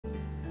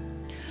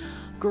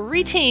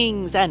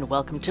Greetings and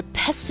welcome to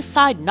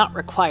Pesticide Not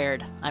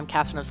Required. I'm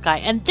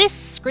KatherineOfSky, and this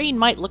screen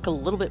might look a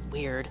little bit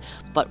weird,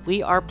 but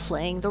we are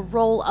playing the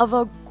role of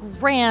a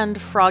grand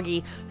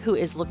froggy who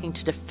is looking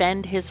to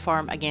defend his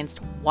farm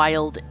against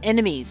wild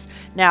enemies.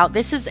 Now,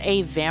 this is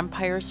a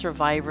Vampire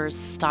Survivors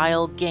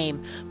style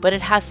game, but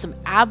it has some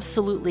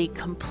absolutely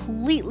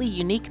completely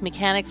unique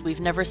mechanics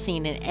we've never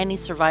seen in any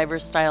Survivor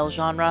style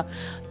genre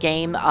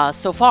game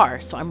so far.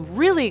 So I'm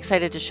really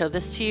excited to show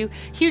this to you.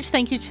 Huge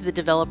thank you to the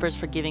developers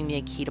for giving me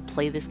a key to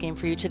play this game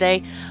for you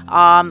today.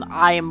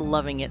 I am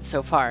loving it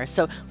so far.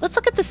 So let's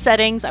look at the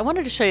settings. I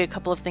wanted to show you a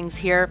couple of things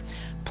here.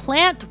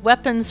 Plant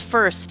weapons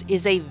first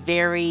is a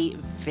very,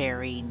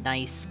 very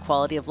nice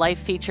quality of life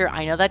feature.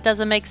 I know that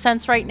doesn't make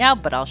sense right now,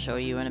 but I'll show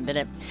you in a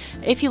minute.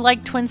 If you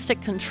like twin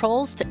stick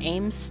controls to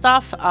aim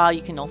stuff,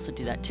 you can also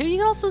do that too. You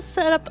can also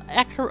set up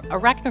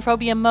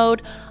arachnophobia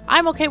mode.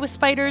 I'm okay with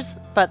spiders,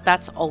 but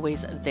that's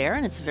always there,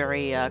 and it's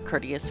very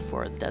courteous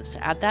for the devs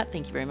to add that.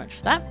 Thank you very much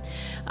for that.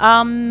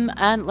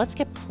 And let's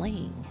get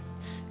playing,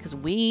 because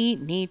we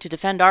need to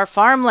defend our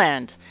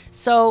farmland.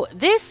 So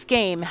this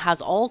game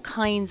has all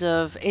kinds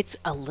of, it's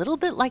a little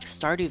bit like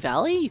Stardew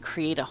Valley. You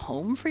create a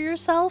home for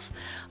yourself.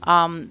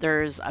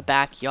 There's a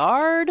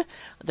backyard.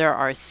 There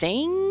are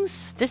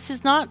things. This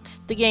is not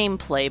the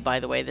gameplay, by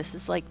the way. This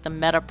is like the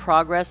meta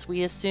progress,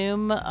 we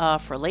assume,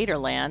 for later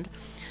land.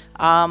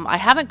 I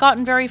haven't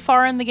gotten very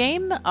far in the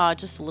game,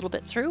 just a little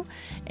bit through,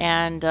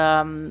 and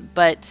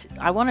but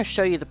I want to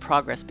show you the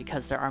progress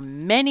because there are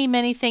many,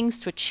 many things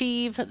to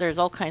achieve. There's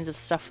all kinds of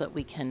stuff that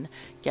we can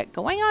get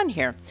going on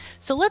here.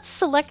 So let's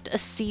select a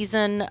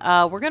season.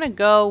 We're going to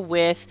go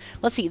with,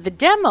 let's see, the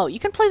demo. You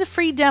can play the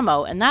free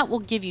demo, and that will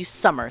give you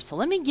summer. So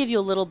let me give you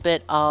a little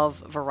bit of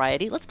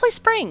variety. Let's play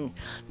spring,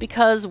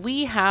 because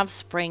we have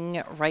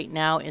spring right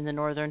now in the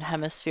northern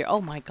hemisphere. Oh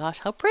my gosh,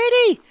 how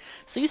pretty!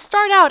 So you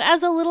start out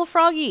as a little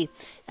froggy,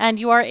 and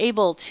you are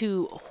able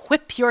to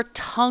whip your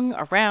tongue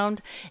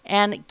around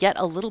and get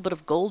a little bit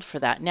of gold for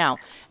that. Now,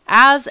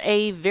 as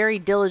a very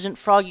diligent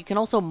frog, you can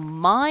also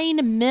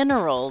mine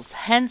minerals,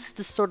 hence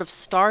the sort of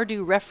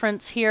Stardew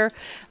reference here.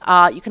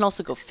 You can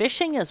also go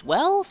fishing as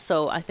well.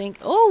 So I think,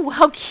 oh,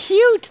 how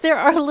cute! There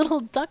are little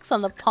ducks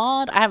on the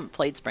pond. I haven't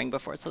played spring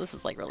before, so this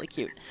is like really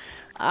cute.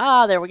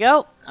 Ah, there we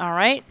go. All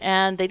right,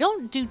 and they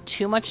don't do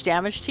too much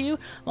damage to you.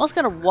 I'm also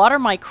going to water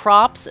my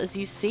crops. As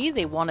you see,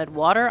 they wanted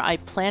water. I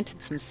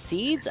planted some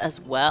seeds as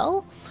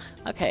well.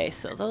 Okay,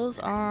 so those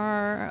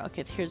are...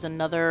 Okay, here's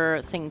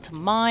another thing to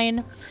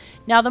mine.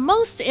 Now, the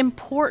most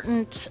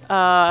important...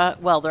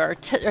 well, there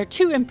are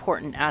two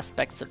important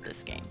aspects of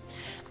this game.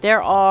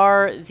 There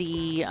are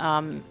the,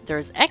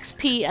 there's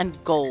XP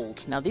and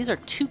gold. Now, these are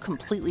two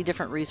completely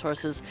different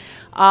resources.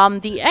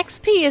 The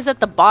XP is at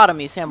the bottom.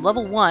 You see, I'm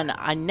level 1.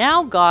 I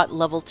now got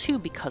level 2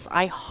 because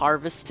I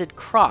harvested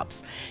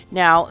crops.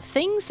 Now,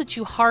 things that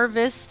you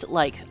harvest,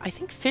 like, I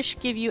think fish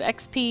give you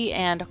XP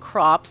and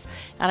crops,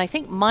 and I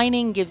think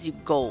mining gives you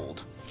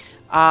gold.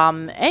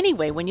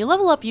 Anyway, when you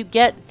level up, you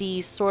get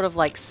these sort of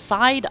like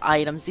side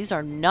items. These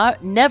are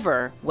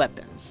never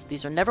weapons.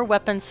 These are never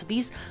weapons. So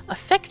these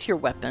affect your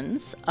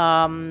weapons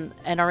and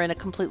are in a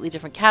completely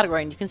different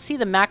category. And you can see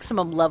the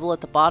maximum level at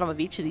the bottom of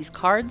each of these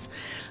cards.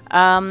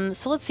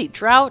 So let's see.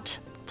 Drought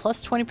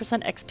plus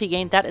 20% XP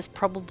gain. That is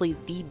probably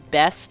the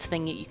best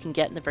thing that you can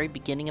get in the very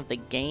beginning of the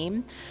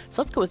game.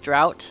 So let's go with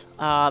drought.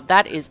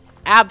 That is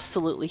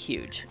absolutely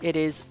huge. It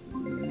is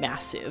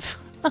massive.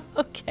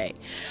 Okay.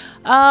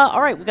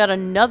 All right, we got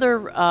another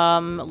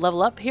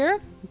level up here.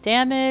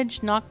 Damage,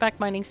 knockback,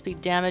 mining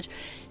speed, damage.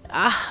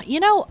 You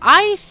know,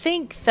 I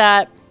think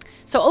that...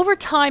 So over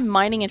time,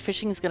 mining and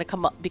fishing is going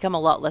to become a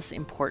lot less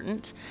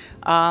important,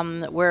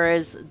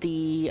 whereas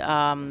the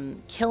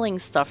killing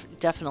stuff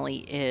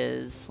definitely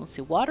is. Let's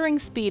see, watering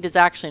speed is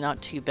actually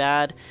not too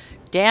bad.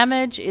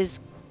 Damage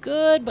is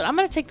good, but I'm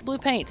going to take the blue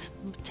paint.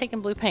 I'm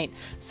taking blue paint.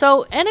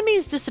 So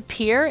enemies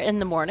disappear in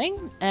the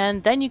morning,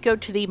 and then you go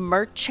to the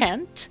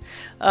merchant,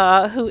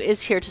 who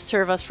is here to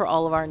serve us for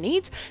all of our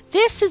needs.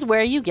 This is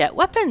where you get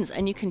weapons,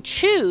 and you can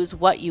choose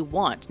what you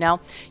want.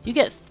 Now, you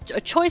get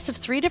a choice of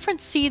 3 different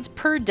seeds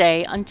per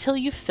day until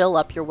you fill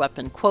up your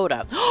weapon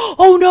quota.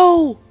 Oh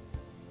no!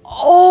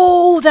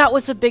 Oh, that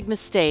was a big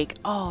mistake.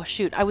 Oh,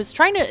 shoot. I was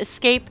trying to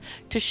escape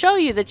to show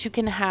you that you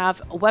can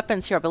have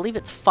weapons here. I believe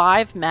it's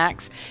 5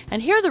 max.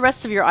 And here are the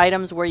rest of your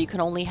items where you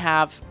can only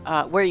have,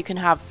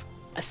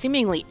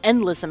 seemingly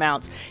endless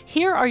amounts.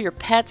 Here are your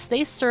pets.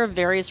 They serve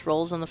various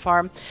roles on the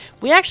farm.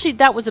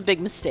 That was a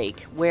big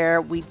mistake where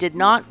we did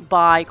not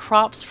buy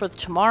crops for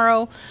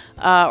tomorrow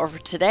or for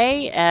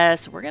today,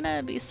 so we're going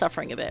to be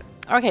suffering a bit.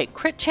 Okay,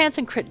 crit chance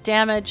and crit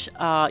damage.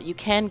 You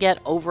can get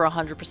over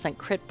 100%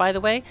 crit, by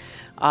the way.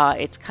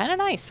 It's kind of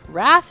nice.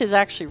 Wrath is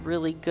actually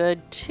really good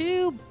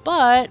too,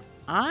 but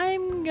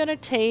I'm going to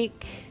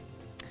take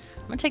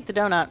the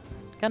donut.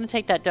 Gonna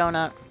take that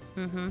donut.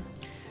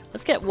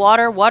 Let's get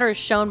water. Water is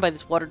shown by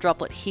this water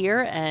droplet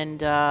here,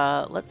 and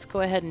let's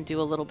go ahead and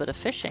do a little bit of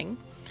fishing.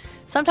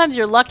 Sometimes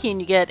you're lucky and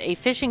you get a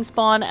fishing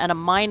spawn and a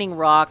mining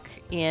rock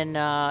in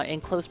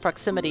close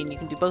proximity, and you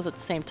can do both at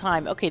the same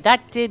time. Okay,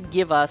 that did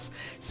give us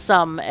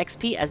some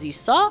XP, as you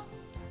saw.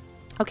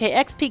 Okay,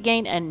 XP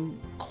gain and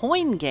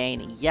coin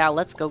gain. Yeah,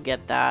 let's go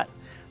get that.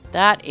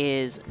 That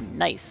is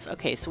nice.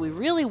 Okay, so we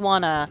really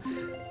want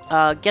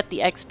to get the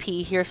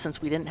XP here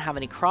since we didn't have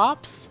any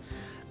crops.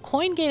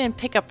 Coin gain and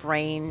pickup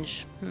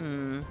range.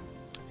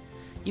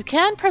 You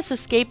can press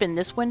escape in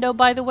this window,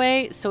 by the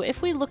way. So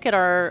if we look at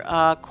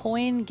our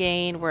coin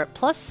gain, we're at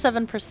plus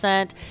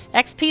 7%.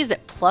 XP is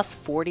at plus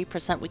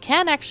 40%. We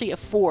can actually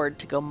afford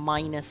to go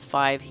minus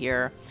 5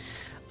 here.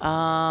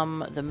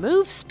 The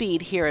move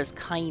speed here is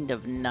kind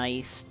of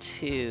nice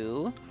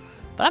too.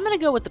 But I'm going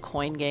to go with the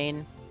coin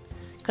gain.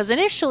 Because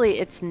initially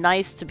it's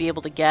nice to be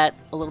able to get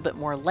a little bit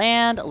more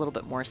land, a little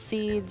bit more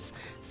seeds.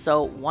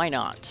 So why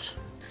not?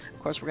 Of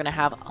course, we're going to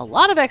have a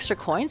lot of extra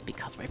coins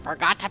because we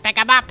forgot to pick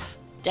them up.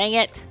 Dang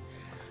it.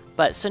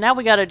 But so now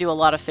we got to do a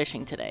lot of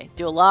fishing today.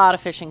 Do a lot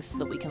of fishing so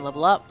that we can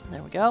level up.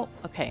 There we go.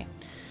 Okay.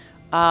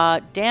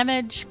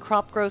 Damage,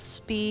 crop growth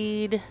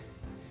speed,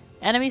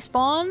 enemy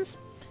spawns,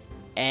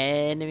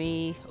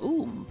 enemy.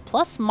 Ooh,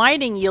 plus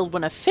mining yield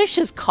when a fish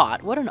is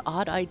caught. What an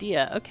odd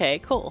idea. Okay,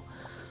 cool.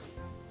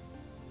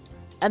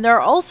 And there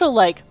are also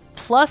like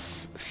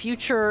plus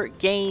future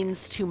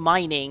gains to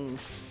mining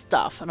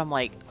stuff. And I'm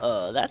like,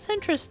 that's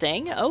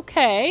interesting.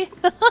 Okay.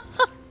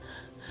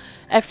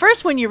 At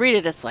first, when you read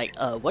it, it's like,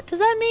 what does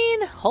that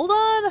mean? Hold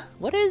on.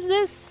 What is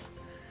this?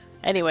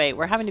 Anyway,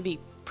 we're having to be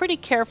pretty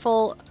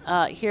careful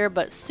here,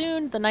 but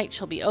soon the night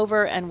shall be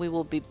over and we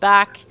will be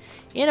back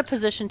in a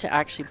position to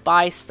actually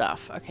buy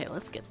stuff. Okay,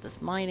 let's get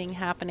this mining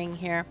happening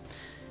here.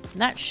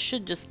 And that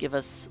should just give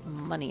us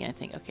money, I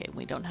think. Okay,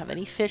 we don't have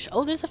any fish.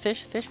 Oh, there's a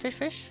fish. Fish, fish,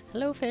 fish.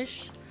 Hello,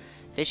 fish.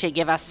 Fishy,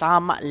 give us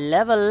some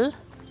level.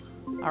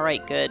 All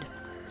right, good.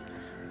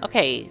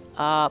 Okay,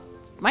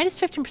 minus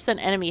 15%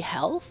 enemy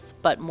health,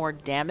 but more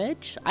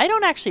damage. I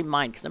don't actually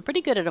mind because I'm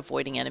pretty good at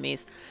avoiding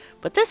enemies.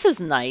 But this is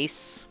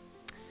nice.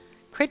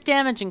 Crit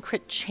damage and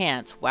crit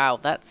chance. Wow,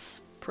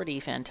 that's pretty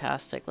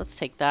fantastic. Let's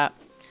take that.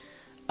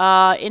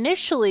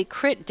 Initially,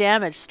 crit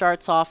damage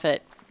starts off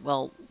at,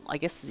 well, I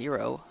guess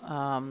 0.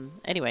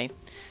 Anyway,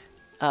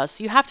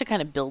 so you have to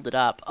kind of build it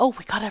up. Oh,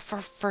 we got it for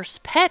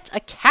first pet, a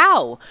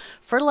cow.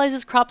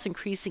 Fertilizes crops,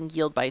 increasing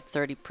yield by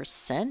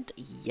 30%.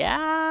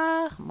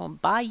 Yeah, I'm gonna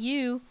buy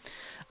you.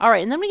 All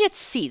right, and then we get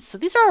seeds. So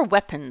these are our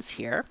weapons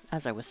here,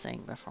 as I was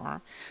saying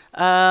before.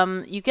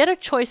 You get a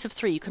choice of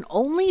 3. You can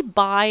only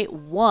buy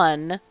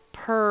 1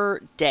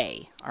 per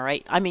day. All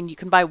right. I mean, you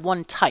can buy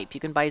 1 type.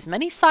 You can buy as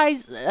many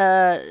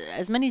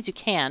as many as you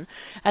can.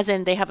 As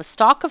in, they have a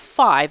stock of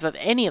 5 of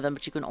any of them,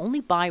 but you can only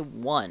buy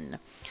 1.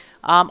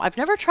 I've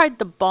never tried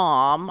the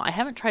bomb. I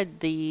haven't tried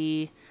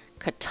the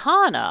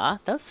katana.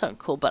 Those sound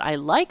cool, but I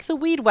like the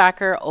weed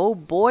whacker. Oh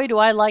boy, do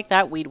I like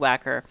that weed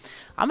whacker.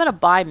 I'm going to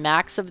buy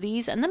max of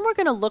these, and then we're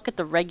going to look at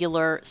the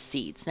regular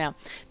seeds. Now,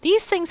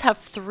 these things have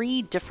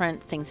 3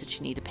 different things that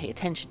you need to pay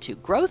attention to.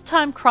 Growth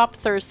time, crop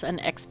thirst, and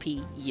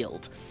XP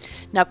yield.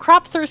 Now,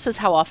 crop thirst is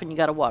how often you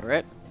got to water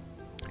it.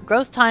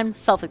 Growth time,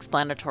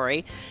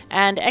 self-explanatory.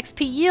 And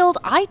XP yield,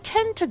 I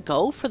tend to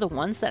go for the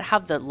ones that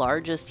have the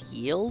largest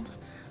yield.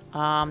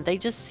 They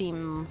just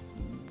seem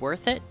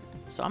worth it.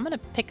 So I'm going to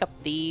pick up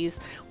these.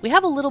 We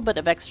have a little bit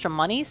of extra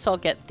money, so I'll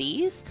get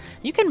these.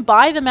 You can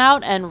buy them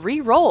out and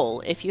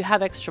re-roll if you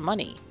have extra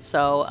money.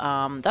 So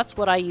that's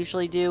what I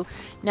usually do.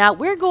 Now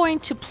we're going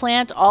to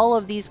plant all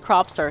of these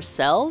crops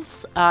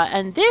ourselves.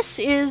 And this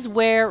is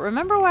where,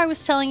 remember where I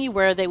was telling you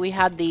where we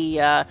had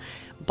the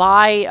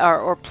buy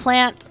or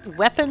plant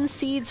weapon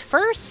seeds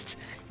first?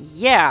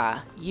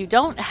 Yeah, you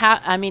don't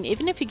have, I mean,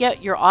 even if you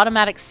get your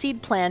automatic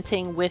seed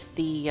planting with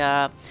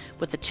the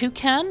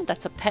toucan,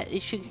 that's a pet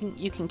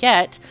you can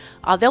get,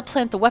 they'll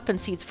plant the weapon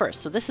seeds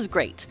first. So this is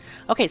great.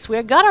 Okay, so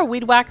we got our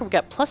weed whacker, we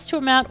got +2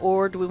 amount,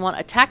 or do we want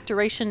attack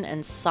duration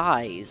and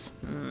size?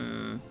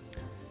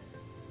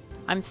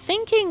 I'm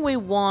thinking we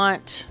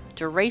want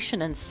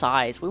duration and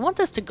size. We want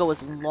this to go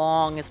as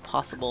long as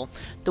possible.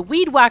 The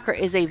weed whacker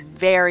is a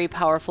very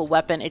powerful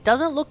weapon. It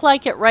doesn't look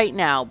like it right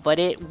now, but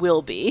it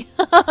will be.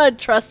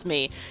 Trust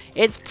me,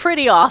 it's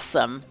pretty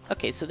awesome.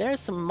 Okay, so there's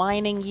some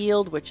mining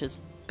yield, which is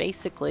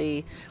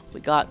basically,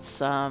 we got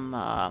some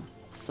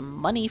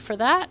money for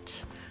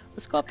that.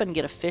 Let's go up and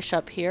get a fish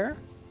up here.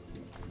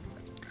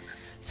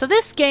 So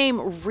this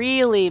game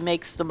really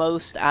makes the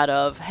most out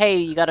of, hey,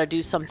 you got to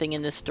do something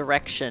in this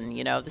direction.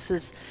 You know, this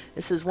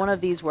is one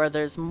of these where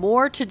there's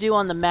more to do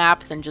on the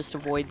map than just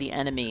avoid the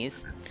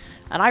enemies.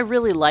 And I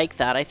really like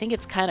that. I think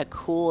it's kind of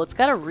cool. It's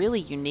got a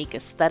really unique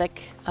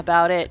aesthetic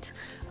about it,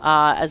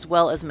 as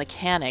well as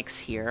mechanics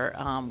here.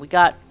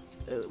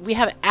 We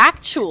have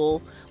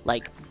actual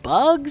like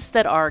bugs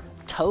that our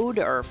toad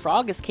or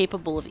frog is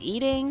capable of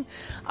eating.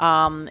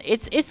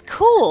 It's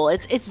cool.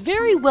 It's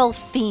very well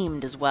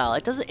themed as well.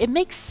 It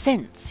makes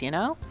sense, you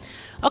know?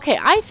 Okay,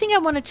 I think I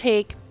want to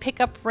take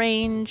pickup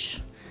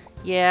range.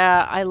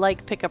 Yeah, I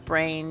like pickup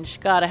range.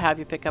 Gotta have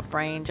your pickup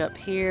range up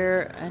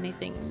here.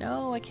 Anything?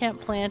 No, I can't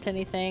plant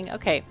anything.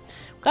 Okay,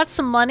 got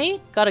some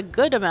money. Got a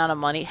good amount of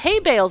money. Hay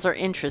bales are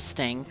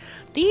interesting.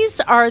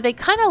 These are, they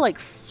kind of like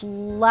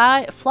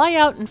fly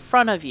out in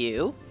front of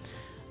you.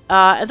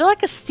 And they're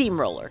like a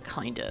steamroller,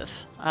 kind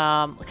of.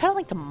 Kind of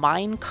like the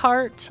mine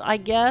cart, I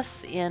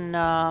guess, in...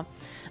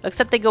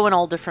 except they go in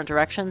all different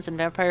directions in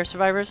Vampire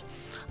Survivors.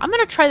 I'm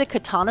going to try the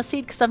katana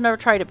seed because I've never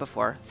tried it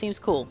before. Seems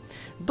cool.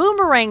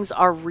 Boomerangs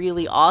are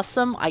really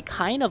awesome. I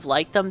kind of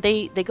like them.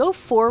 They go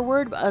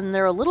forward and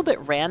they're a little bit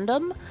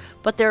random,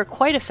 but they're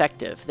quite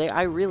effective.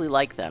 I really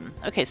like them.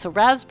 Okay, so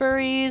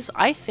raspberries,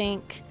 I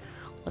think...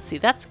 Let's see,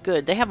 that's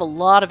good. They have a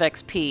lot of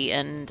XP,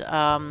 and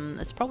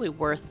it's probably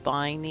worth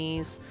buying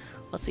these.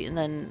 Let's see, and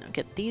then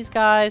get these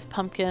guys,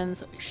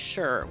 pumpkins.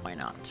 Sure, why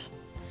not?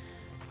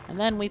 And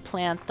then we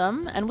plant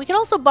them. And we can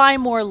also buy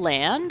more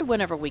land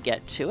whenever we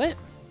get to it.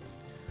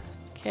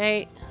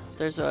 Okay,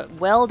 there's a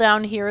well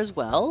down here as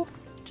well.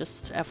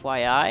 Just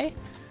FYI.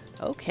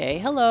 Okay,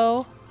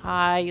 hello.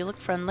 Hi, you look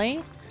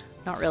friendly.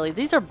 Not really.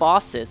 These are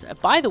bosses.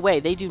 By the way,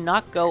 they do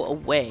not go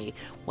away.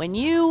 When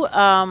you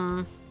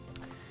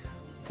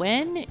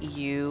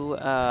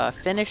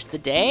finish the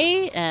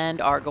day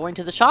and are going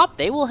to the shop,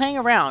 they will hang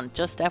around.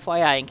 Just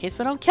FYI, in case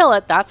we don't kill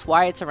it, that's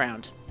why it's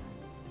around.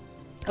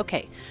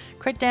 Okay,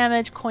 crit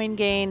damage, coin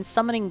gain,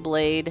 summoning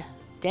blade,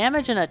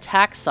 damage and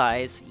attack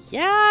size.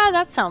 Yeah,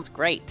 that sounds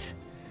great.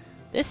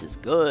 This is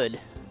good.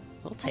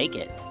 We'll take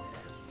it.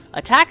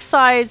 Attack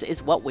size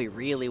is what we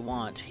really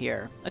want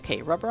here.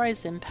 Okay,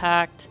 rubberized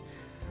impact.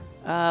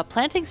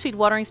 Planting speed,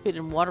 watering speed,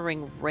 and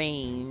watering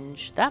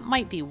range. That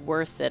might be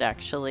worth it,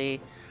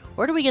 actually.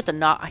 Where do we get the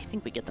knock? I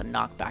think we get the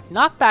knockback.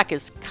 Knockback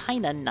is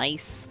kind of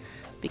nice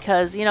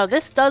because, you know,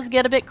 this does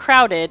get a bit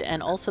crowded,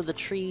 and also the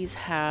trees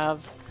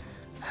have,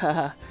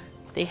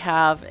 they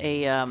have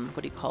a,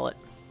 what do you call it?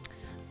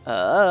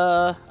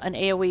 An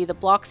AoE that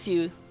blocks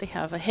you. They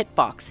have a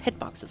hitbox.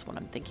 Hitbox is what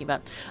I'm thinking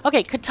about.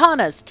 Okay,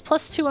 katanas,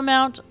 +2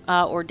 amount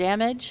or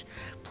damage,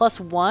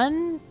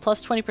 +1,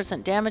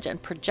 +20% damage,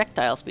 and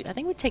projectile speed. I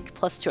think we take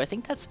 +2. I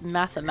think that's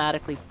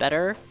mathematically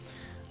better.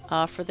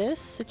 For this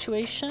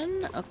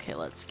situation. Okay,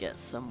 let's get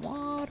some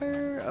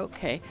water.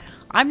 Okay.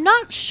 I'm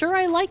not sure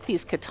I like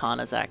these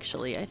katanas,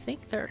 actually. I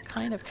think they're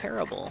kind of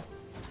terrible.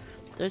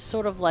 They're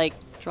sort of like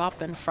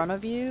drop in front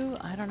of you.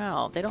 I don't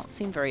know. They don't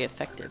seem very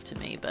effective to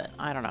me, but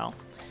I don't know.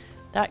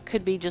 That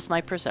could be just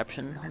my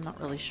perception. I'm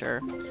not really sure.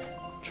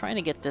 I'm trying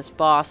to get this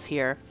boss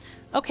here.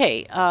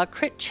 Okay,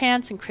 crit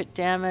chance and crit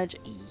damage.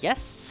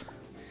 Yes.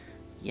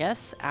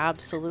 Yes,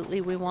 absolutely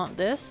we want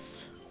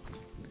this.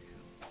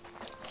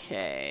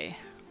 Okay.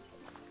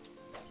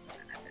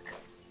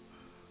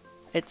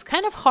 It's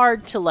kind of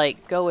hard to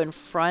like go in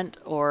front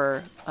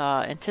or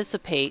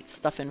anticipate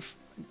stuff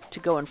to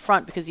go in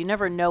front because you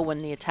never know when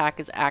the attack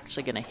is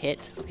actually going to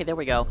hit. Okay, there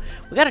we go.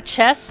 We got a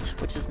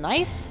chest, which is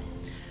nice.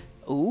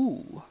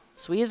 Ooh.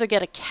 So we either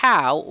get a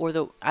cow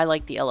or I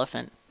like the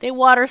elephant. They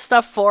water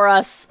stuff for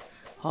us.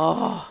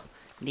 Oh,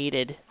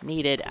 needed,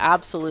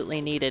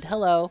 absolutely needed.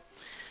 Hello.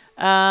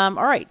 All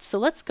right, so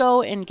let's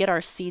go and get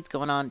our seeds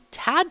going on.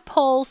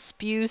 Tadpole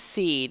spew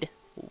seed.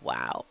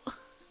 Wow.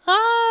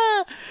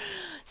 Ah!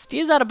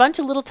 Spews out a bunch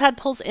of little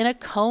tadpoles in a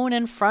cone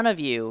in front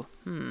of you.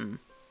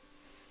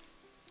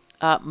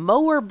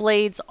 Mower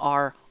blades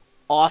are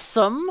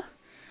awesome.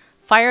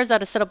 Fires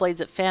out a set of blades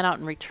that fan out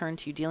and return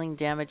to you, dealing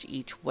damage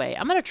each way.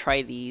 I'm going to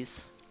try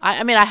these.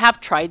 I mean, I have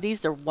tried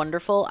these. They're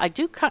wonderful. I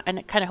do kind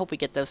of hope we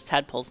get those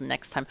tadpoles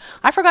next time.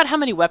 I forgot how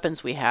many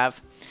weapons we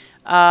have.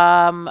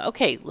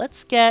 Okay,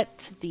 let's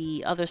get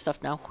the other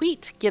stuff now.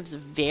 Wheat gives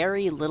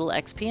very little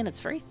XP and it's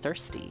very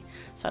thirsty.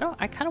 So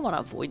I kind of want to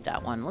avoid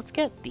that one. Let's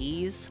get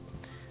these.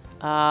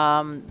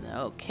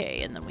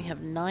 Okay, and then we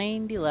have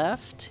 90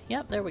 left.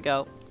 Yep, there we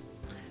go.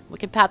 We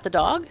can pat the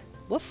dog.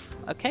 Woof.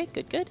 Okay,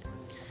 good.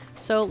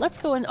 So let's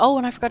go in. Oh,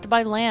 and I forgot to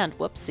buy land.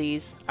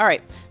 Whoopsies. All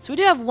right, so we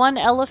do have 1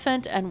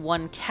 elephant and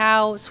 1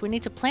 cow, so we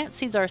need to plant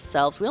seeds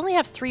ourselves. We only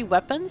have 3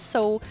 weapons,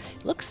 so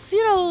it looks,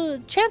 you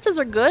know, chances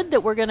are good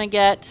that we're going to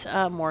get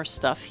more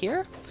stuff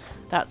here.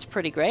 That's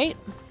pretty great.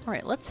 All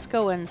right, let's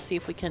go and see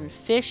if we can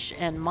fish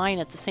and mine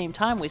at the same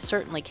time. We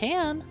certainly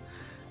can.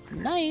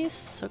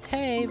 Nice.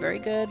 Okay, very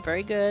good,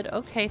 very good.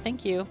 Okay,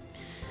 thank you.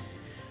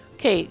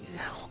 Okay,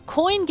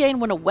 coin gain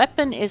when a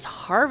weapon is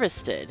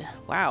harvested.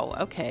 Wow,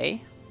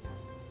 okay.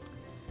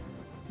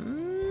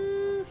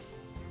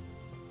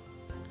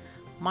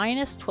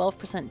 Minus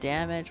 12%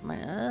 damage.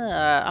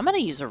 I'm going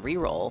to use a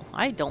reroll.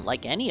 I don't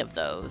like any of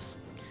those.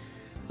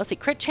 Let's see,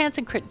 crit chance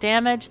and crit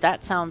damage.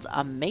 That sounds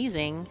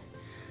amazing.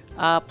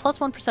 Plus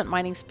 1%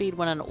 mining speed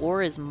when an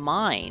ore is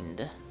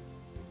mined.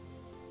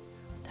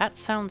 That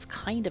sounds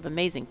kind of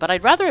amazing, but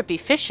I'd rather it be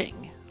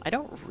fishing. I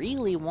don't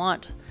really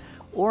want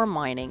ore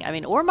mining. I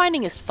mean, ore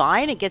mining is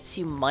fine. It gets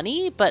you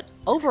money, but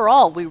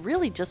overall, we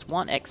really just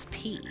want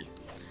XP.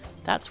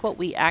 That's what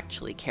we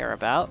actually care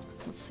about.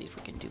 Let's see if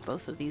we can do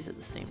both of these at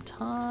the same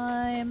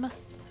time.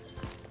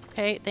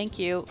 Okay, thank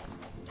you.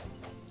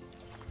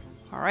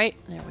 All right,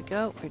 there we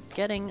go. We're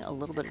getting a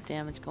little bit of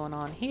damage going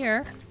on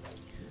here.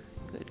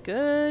 Good,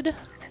 good.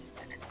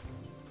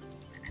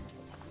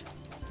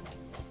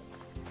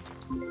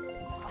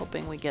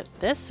 Hoping we get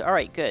this. All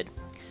right, good.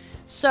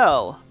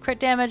 So, crit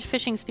damage,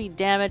 fishing speed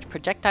damage,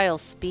 projectile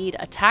speed,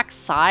 attack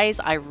size.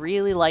 I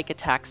really like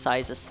attack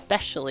size,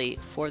 especially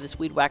for this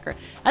Weed Whacker.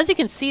 As you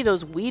can see,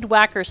 those Weed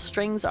Whacker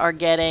strings are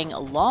getting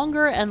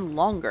longer and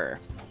longer.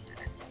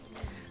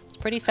 It's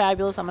pretty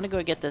fabulous. I'm going to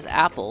go get this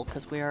apple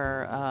because we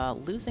are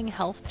losing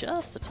health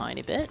just a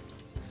tiny bit.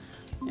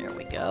 There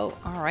we go.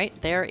 All right,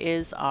 there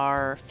is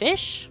our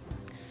fish.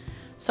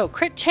 So,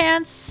 crit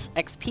chance,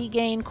 XP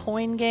gain,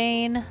 coin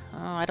gain. Oh,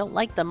 I don't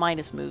like the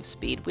minus move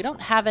speed. We don't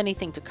have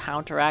anything to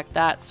counteract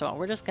that, so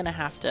we're just going to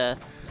have to,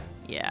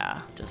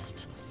 yeah,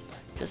 just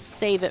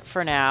save it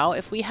for now.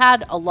 If we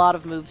had a lot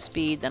of move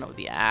speed, then it would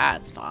be,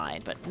 it's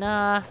fine. But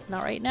nah,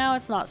 not right now.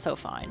 It's not so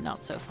fine.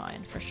 Not so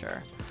fine, for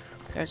sure.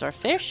 There's our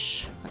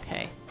fish.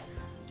 Okay.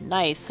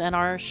 Nice. And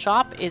our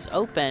shop is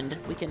opened.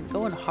 We can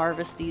go and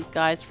harvest these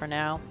guys for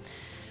now.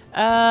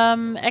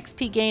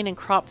 XP gain and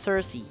crop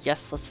thirst.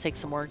 Yes, let's take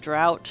some more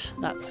drought.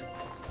 That's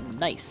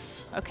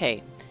nice.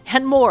 Okay.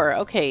 And more.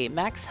 Okay.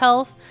 Max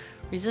health,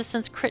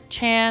 resistance, crit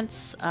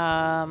chance.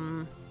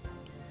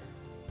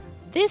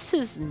 This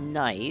is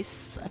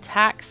nice.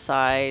 Attack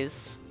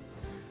size,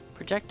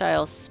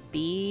 projectile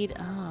speed.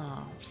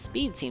 Oh,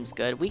 speed seems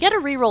good. We get a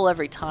reroll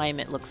every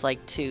time, it looks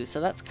like, too. So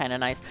that's kind of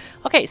nice.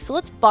 Okay. So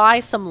let's buy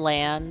some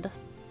land.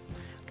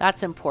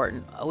 That's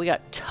important. Oh, we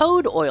got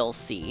toad oil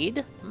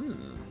seed.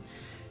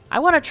 I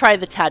want to try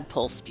the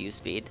tadpole spew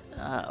speed.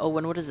 Oh,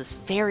 and what is this?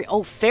 Fairy.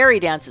 Oh, fairy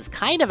dance is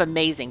kind of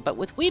amazing. But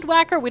with Weed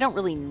Whacker, we don't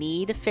really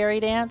need fairy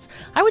dance.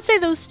 I would say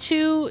those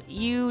two,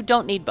 you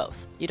don't need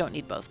both. You don't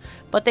need both.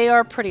 But they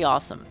are pretty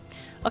awesome.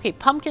 Okay,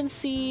 pumpkin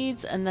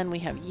seeds. And then we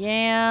have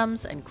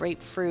yams and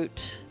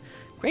grapefruit.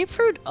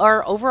 Grapefruit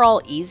are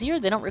overall easier.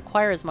 They don't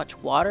require as much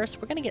water. So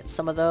we're going to get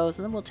some of those.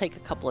 And then we'll take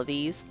a couple of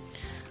these.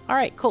 All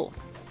right, cool.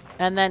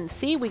 And then,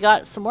 see, we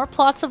got some more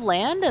plots of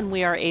land, and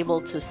we are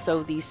able to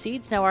sow these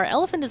seeds. Now, our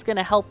elephant is going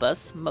to help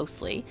us,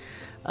 mostly.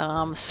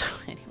 So,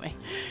 anyway.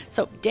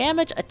 So,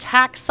 damage,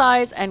 attack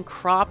size, and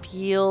crop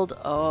yield.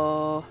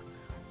 Oh.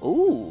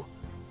 Ooh.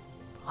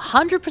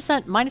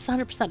 100%, minus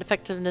 100%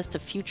 effectiveness to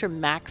future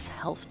max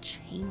health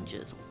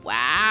changes.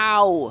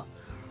 Wow.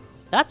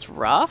 That's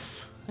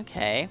rough.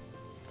 Okay.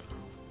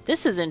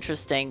 This is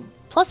interesting.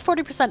 Plus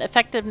 40%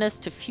 effectiveness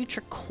to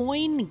future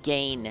coin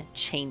gain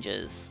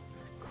changes.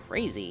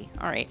 Crazy.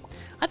 All right.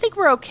 I think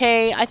we're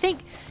okay. I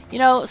think, you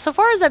know, so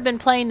far as I've been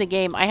playing the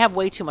game, I have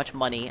way too much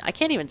money. I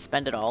can't even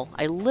spend it all.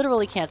 I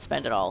literally can't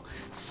spend it all.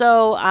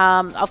 So,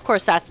 of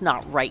course, that's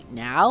not right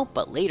now,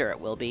 but later it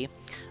will be.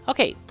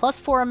 Okay, plus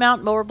 4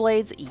 amount mower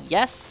blades.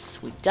 Yes,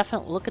 we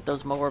definitely look at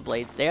those mower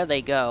blades. There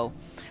they go.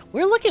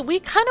 We're looking,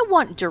 we kind of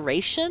want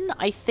duration,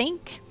 I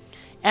think,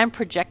 and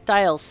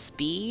projectile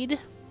speed.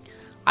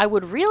 I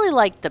would really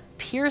like the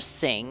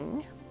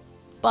piercing,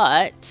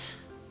 but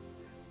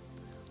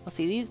let's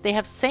see, these, they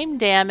have same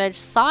damage,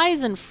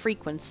 size and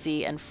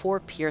frequency, and 4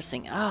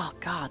 piercing. Oh,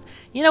 God.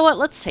 You know what?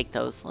 Let's take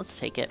those. Let's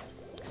take it.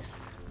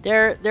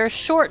 They're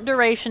short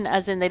duration,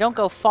 as in they don't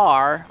go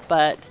far,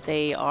 but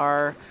they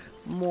are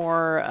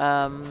more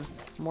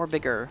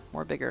bigger.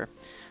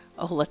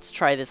 Oh, let's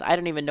try this. I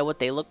don't even know what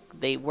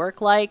they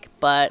work like,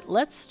 but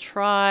let's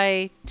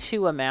try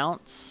 2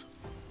 amounts.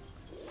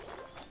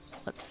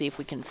 Let's see if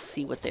we can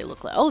see what they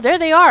look like. Oh, there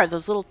they are.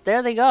 Those little,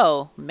 there they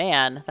go.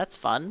 Man, that's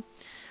fun.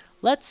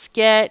 Let's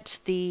get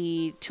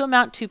the 2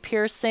 amount to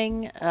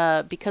piercing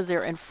because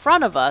they're in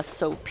front of us.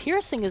 So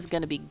piercing is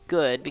going to be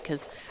good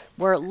because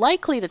we're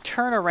likely to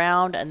turn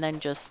around and then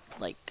just,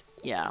 like,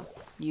 yeah,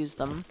 use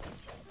them.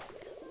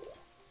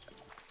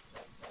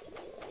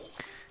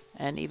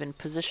 And even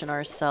position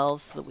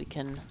ourselves so that we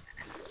can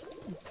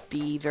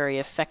be very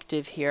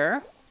effective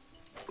here.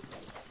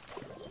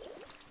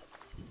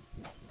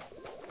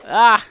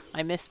 Ah,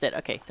 I missed it.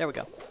 Okay, there we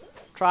go.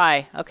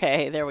 Try.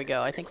 Okay, there we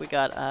go. I think we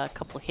got a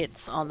couple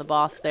hits on the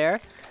boss there.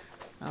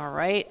 All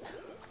right.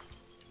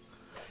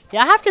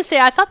 Yeah, I have to say,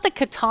 I thought the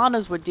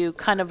katanas would do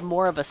kind of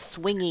more of a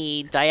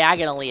swingy,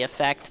 diagonally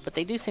effect, but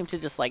they do seem to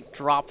just, like,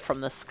 drop from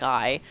the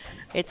sky.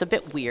 It's a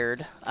bit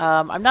weird.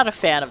 I'm not a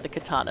fan of the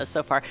katanas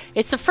so far.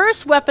 It's the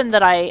first weapon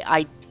that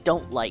I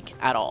don't like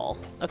at all.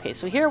 Okay,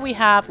 so here we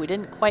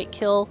didn't quite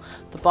kill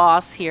the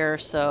boss here,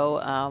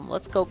 so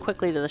let's go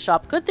quickly to the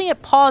shop. Good thing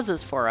it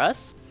pauses for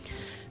us.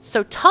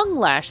 So tongue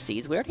lash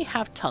seeds. We already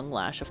have tongue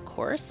lash, of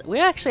course. We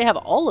actually have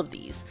all of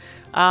these.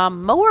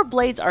 Mower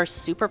blades are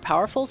super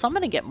powerful, so I'm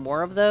going to get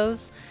more of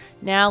those.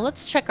 Now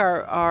let's check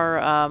our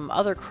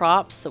other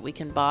crops that we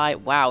can buy.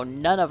 Wow,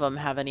 none of them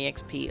have any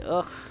XP.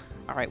 Ugh.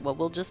 All right, well,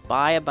 we'll just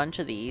buy a bunch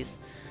of these.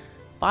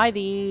 Buy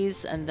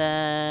these, and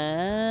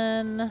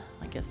then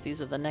I guess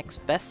these are the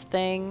next best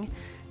thing.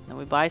 And then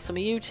we buy some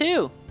of you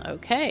too.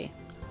 Okay.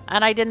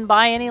 And I didn't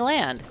buy any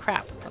land.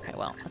 Crap. Okay,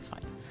 well, that's fine.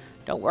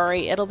 Don't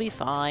worry, it'll be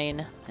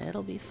fine.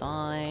 It'll be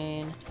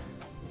fine.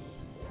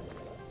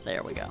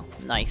 There we go.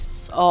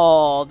 Nice.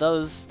 Oh,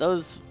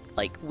 those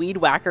like Weed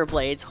Whacker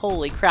blades.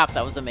 Holy crap,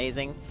 that was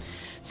amazing.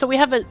 So we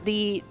have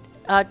the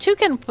Two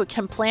can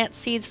plant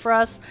seeds for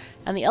us,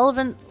 and the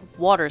elephant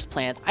waters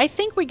plants. I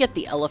think we get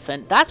the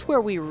elephant. That's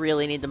where we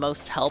really need the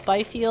most help,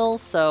 I feel.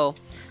 So,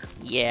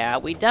 yeah,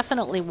 we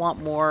definitely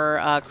want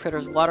more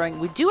critters watering.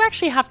 We do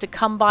actually have to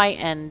come by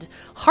and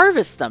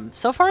harvest them.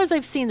 So far as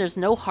I've seen, there's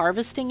no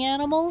harvesting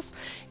animals,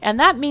 and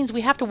that means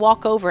we have to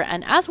walk over,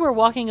 and as we're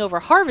walking over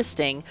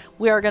harvesting,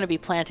 we are going to be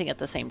planting at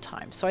the same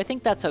time. So I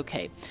think that's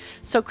okay.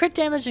 So crit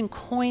damage and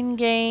coin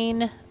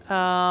gain,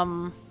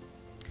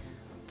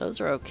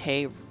 those are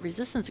okay.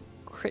 Resistance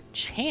crit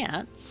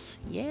chance,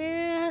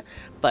 yeah,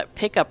 but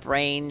pickup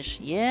range,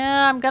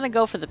 yeah, I'm gonna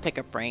go for the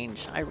pickup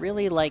range. I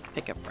really like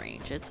pickup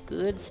range. It's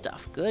good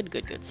stuff. Good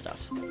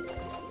stuff.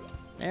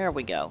 There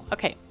we go.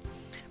 Okay.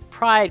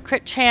 Pride,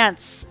 crit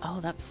chance. Oh,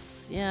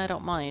 that's, yeah, I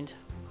don't mind.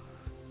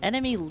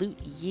 Enemy loot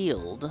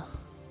yield.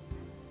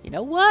 You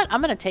know what? I'm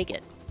gonna take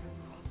it.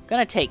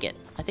 Gonna take it.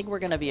 I think we're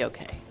gonna be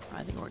okay.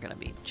 I think we're gonna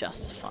be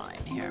just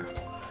fine here.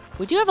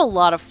 We do have a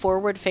lot of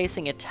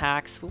forward-facing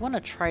attacks. We want to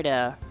try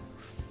to...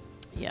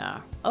 Yeah.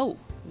 Oh,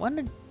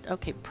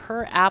 okay,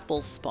 per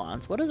apple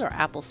spawns. What is our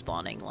apple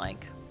spawning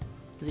like?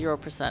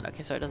 0%.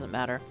 Okay, so it doesn't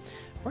matter.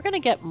 We're going to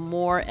get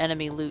more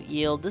enemy loot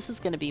yield. This is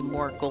going to be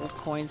more gold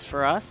coins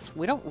for us.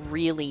 We don't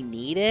really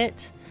need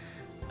it.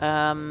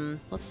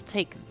 Let's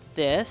take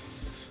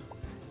this.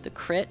 The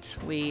crit.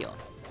 We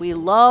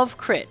love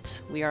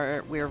crit.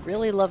 We're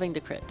really loving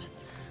the crit.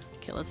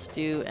 Okay, let's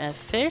do a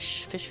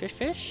fish.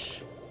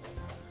 Fish.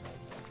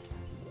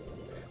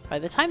 By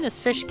the time this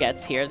fish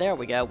gets here, there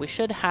we go. We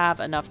should have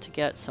enough to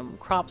get some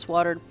crops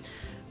watered.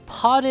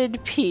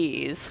 Potted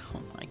peas.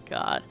 Oh my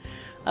god.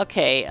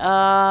 Okay,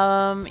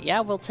 yeah,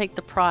 we'll take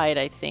the pride,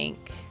 I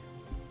think.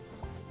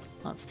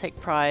 Let's take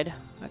pride.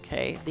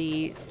 Okay,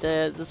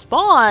 the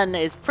spawn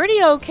is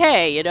pretty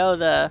okay. You know,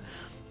 the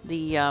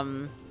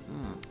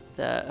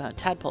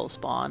tadpole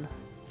spawn.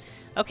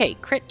 Okay,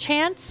 crit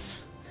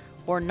chance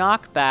or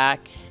knockback.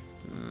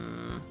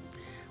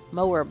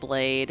 Mower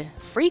blade.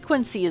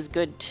 Frequency is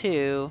good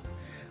too,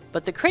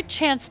 but the crit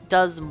chance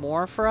does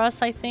more for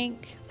us, I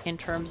think, in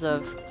terms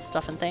of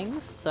stuff and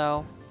things.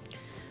 So,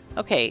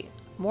 okay,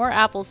 more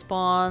apple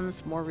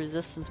spawns, more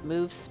resistance.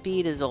 Move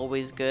speed is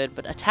always good,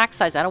 but attack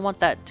size, I don't want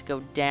that to go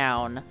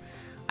down.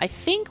 I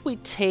think we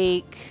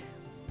take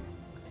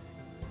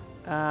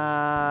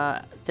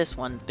this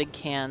one, big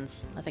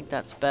cans. I think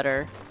that's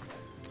better.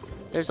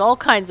 There's all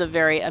kinds of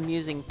very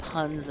amusing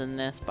puns in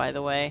this, by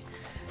the way.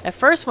 At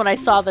first, when I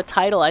saw the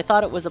title, I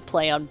thought it was a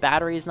play on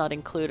Batteries Not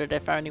Included,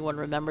 if anyone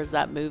remembers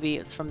that movie.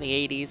 It's from the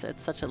 80s.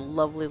 It's such a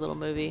lovely little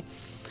movie.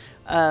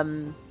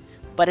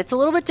 But it's a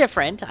little bit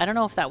different. I don't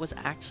know if that was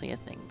actually a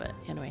thing, but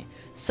anyway.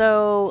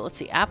 So, let's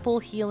see. Apple,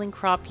 healing,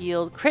 crop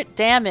yield, crit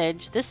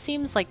damage. This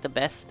seems like the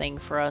best thing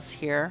for us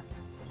here.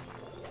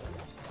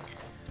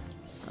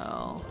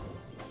 So,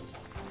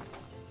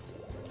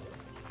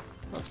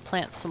 let's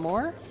plant some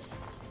more.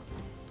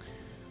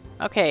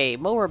 Okay,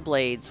 mower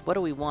blades. What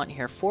do we want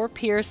here? 4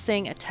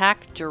 piercing,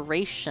 attack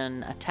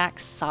duration, attack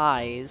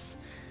size,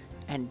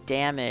 and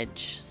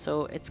damage.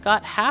 So it's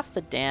got half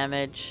the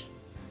damage.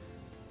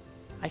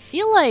 I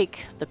feel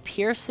like the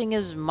piercing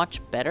is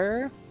much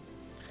better.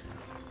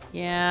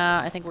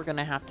 Yeah, I think we're going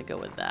to have to go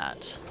with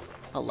that.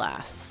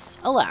 Alas.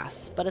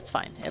 Alas, but it's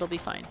fine. It'll be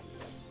fine.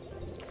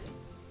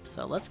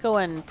 So let's go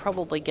and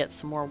probably get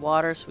some more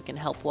water so we can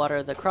help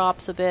water the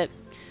crops a bit.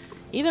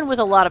 Even with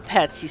a lot of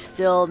pets, you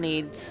still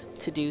need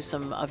to do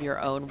some of your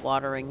own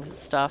watering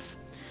stuff.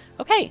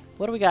 Okay,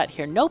 what do we got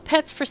here? No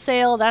pets for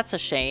sale. That's a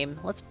shame.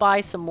 Let's buy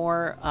some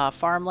more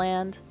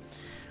farmland.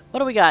 What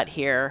do we got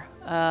here?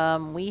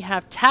 We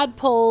have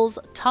tadpoles,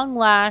 tongue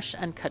lash,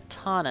 and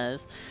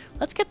katanas.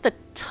 Let's get the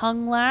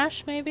tongue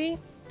lash, maybe.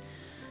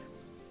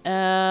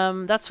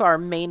 That's our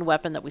main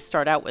weapon that we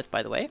start out with,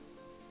 by the way.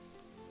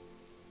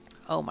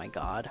 Oh my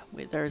god.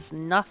 There's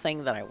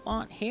nothing that I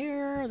want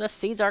here. The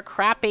seeds are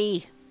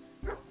crappy.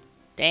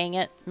 Dang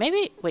it.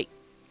 Maybe, wait.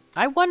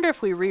 I wonder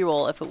if we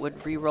reroll, if it would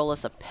reroll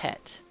us a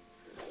pet.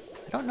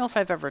 I don't know if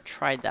I've ever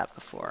tried that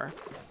before.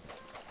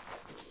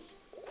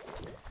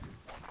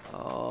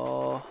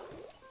 Oh.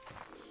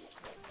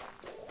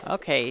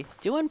 Okay,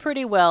 doing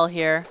pretty well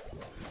here.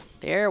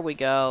 There we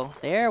go.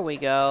 There we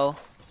go.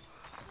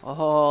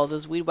 Oh,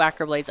 those weed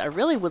whacker blades. I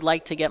really would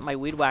like to get my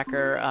weed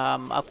whacker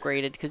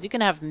upgraded, because you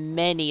can have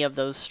many of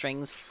those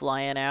strings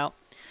flying out.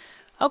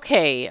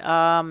 Okay,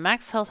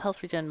 max health,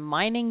 health regen,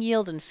 mining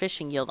yield, and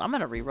fishing yield. I'm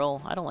going to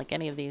reroll. I don't like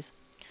any of these.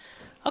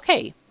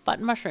 Okay,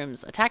 button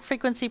mushrooms. Attack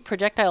frequency,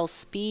 projectile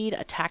speed,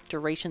 attack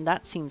duration.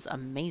 That seems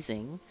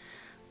amazing.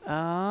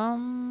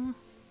 I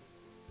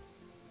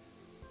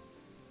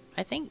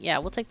think, yeah,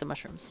 we'll take the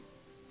mushrooms.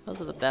 Those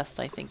are the best,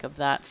 I think, of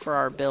that for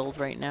our build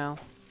right now.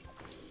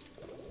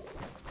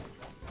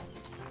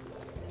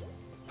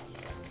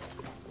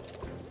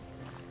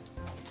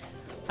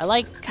 I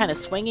like kind of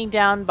swinging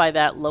down by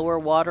that lower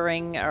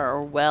watering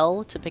or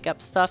well to pick up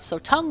stuff. So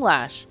tongue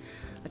lash,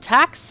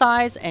 attack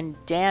size and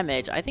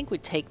damage. I think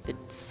we'd take the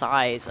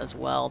size as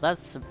well.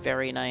 That's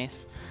very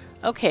nice.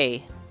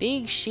 Okay,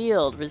 big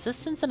shield,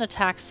 resistance and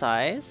attack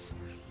size.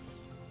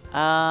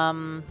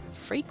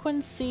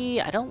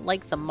 Frequency, I don't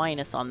like the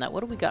minus on that. What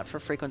do we got for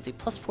frequency?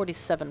 Plus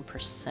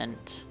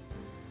 47%.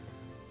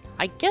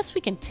 I guess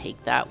we can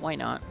take that. Why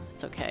not?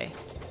 It's okay.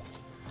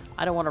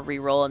 I don't want to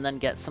reroll and then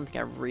get something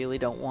I really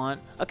don't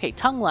want. Okay,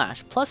 tongue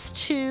lash. Plus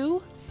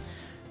 2.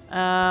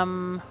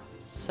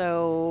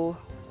 So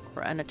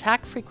an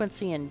attack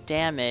frequency and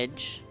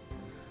damage.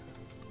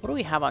 What do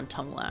we have on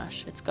tongue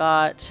lash? It's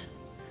got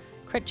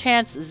crit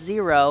chance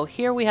 0.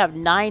 Here we have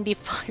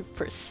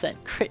 95%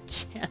 crit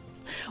chance.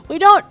 We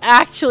don't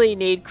actually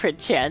need crit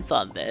chance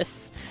on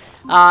this.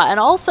 And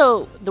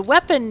also, the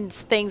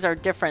weapons things are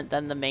different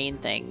than the main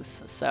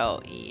things.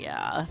 So,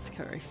 yeah, that's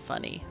very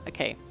funny.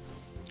 Okay.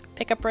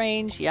 Pickup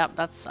range. Yep,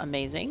 that's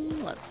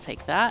amazing. Let's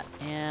take that.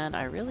 And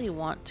I really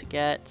want to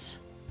get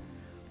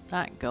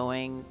that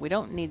going. We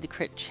don't need the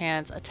crit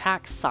chance.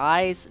 Attack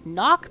size.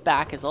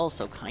 Knockback is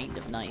also kind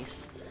of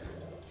nice.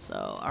 So,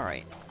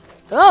 alright.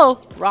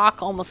 Oh!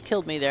 Rock almost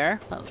killed me there.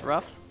 That was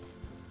rough.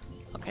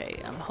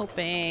 Okay, I'm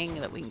hoping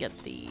that we can get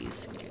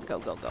these. Go,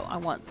 go, go. I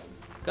want...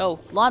 Go.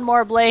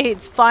 Lawnmower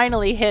blades.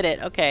 Finally hit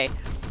it. Okay.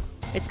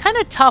 It's kind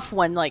of tough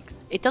when, like,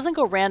 it doesn't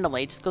go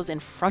randomly. It just goes in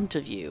front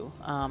of you.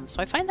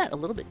 So I find that a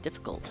little bit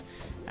difficult,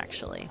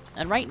 actually.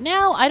 And right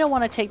now, I don't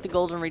want to take the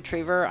golden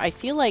retriever. I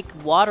feel like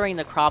watering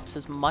the crops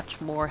is much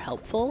more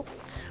helpful.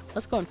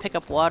 Let's go and pick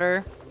up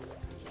water.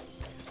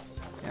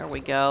 There we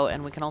go.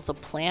 And we can also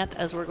plant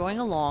as we're going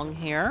along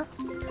here.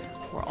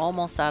 We're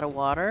almost out of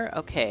water.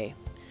 Okay.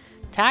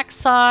 Attack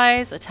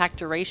size, attack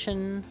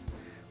duration,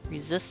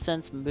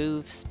 resistance,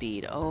 move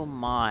speed. Oh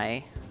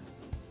my.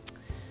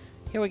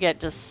 Here we get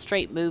just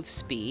straight move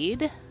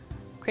speed.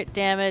 Crit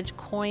damage,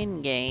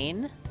 coin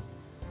gain.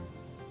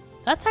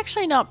 That's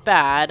actually not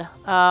bad.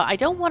 I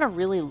don't want to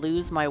really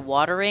lose my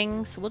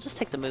watering, so we'll just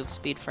take the move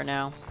speed for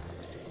now.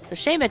 It's a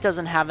shame it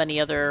doesn't have any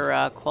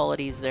other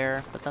qualities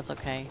there, but that's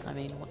okay. I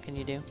mean, what can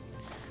you do?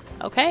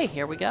 Okay,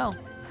 here we go.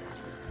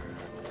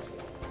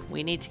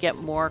 We need to get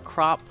more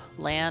crop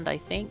land, I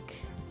think.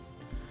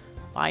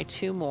 Buy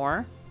 2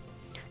 more.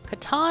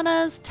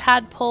 Katanas,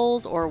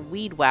 tadpoles, or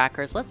weed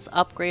whackers. Let's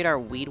upgrade our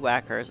weed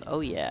whackers. Oh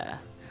yeah.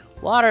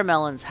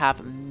 Watermelons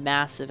have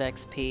massive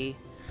XP.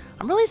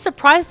 I'm really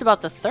surprised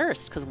about the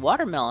thirst, because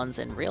watermelons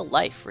in real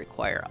life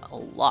require a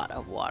lot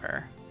of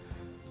water.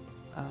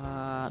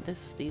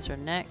 These are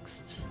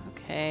next.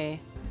 Okay.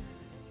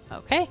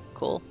 Okay,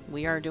 cool.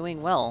 We are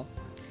doing well.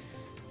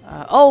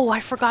 Oh,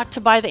 I forgot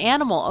to buy the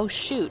animal. Oh,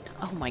 shoot.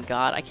 Oh, my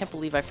God. I can't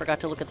believe I forgot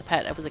to look at the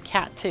pet. It was a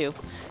cat, too.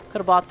 Could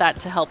have bought that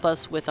to help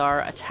us with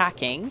our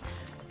attacking.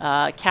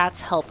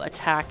 Cats help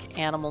attack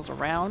animals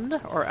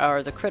around,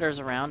 or the critters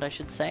around, I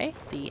should say.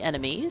 The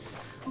enemies.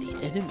 The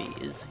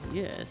enemies,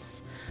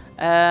 yes.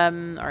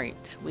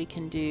 Alright. We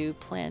can do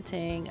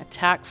planting,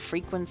 attack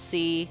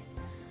frequency,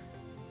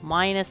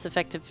 minus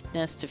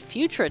effectiveness to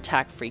future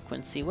attack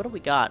frequency. What do we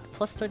got?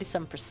 Plus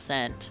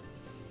 37%.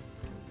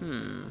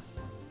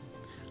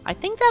 I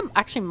think that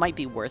actually might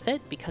be worth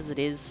it because it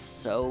is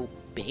so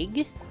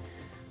big.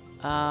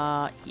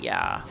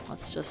 Yeah,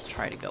 let's just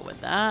try to go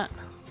with that.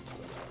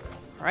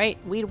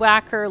 Alright, Weed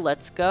Whacker,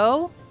 let's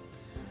go.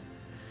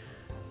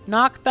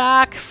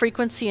 Knockback,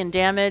 frequency, and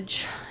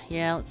damage.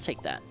 Yeah, let's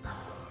take that.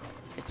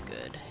 It's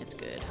good, it's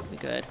good, we're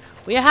good.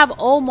 We have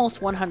almost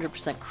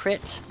 100%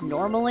 crit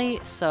normally,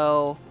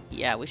 so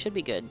yeah, we should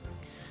be good.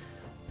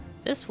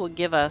 This will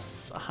give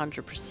us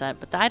 100%,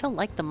 but I don't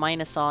like the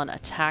minus on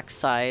attack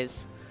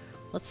size.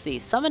 Let's see,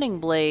 Summoning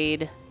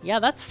Blade. Yeah,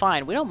 that's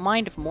fine. We don't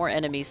mind if more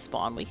enemies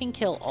spawn. We can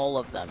kill all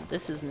of them.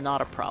 This is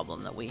not a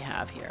problem that we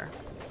have here.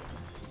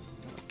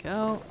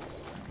 There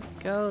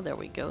we go. There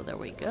we go. There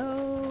we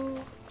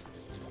go.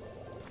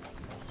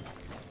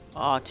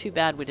 Oh, too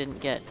bad we didn't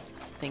get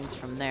things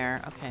from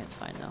there. Okay, it's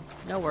fine though.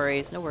 No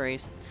worries, no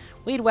worries.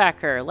 Weed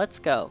Whacker, let's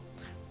go.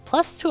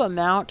 Plus to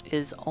amount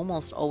is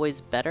almost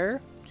always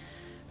better.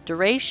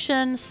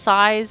 Duration,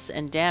 size,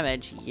 and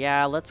damage.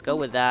 Yeah, let's go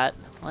with that.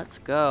 Let's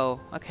go.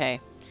 Okay.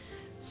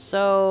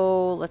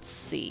 So, let's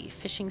see.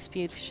 Fishing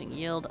speed, fishing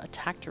yield,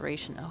 attack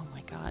duration. Oh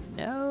my god,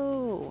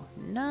 no.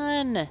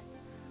 None.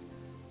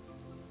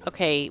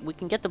 Okay, we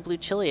can get the blue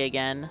chili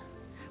again.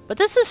 But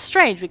this is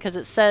strange because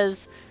it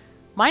says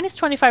minus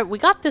 25. We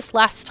got this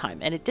last time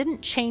and it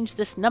didn't change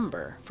this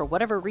number. For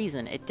whatever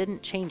reason, it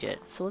didn't change it.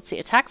 So let's see.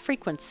 Attack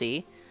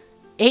frequency.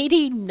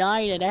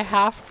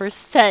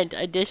 89.5%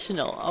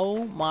 additional.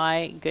 Oh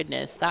my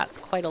goodness. That's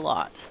quite a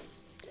lot.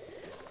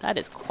 That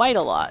is quite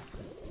a lot.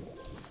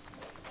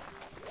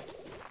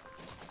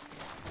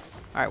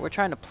 Alright, we're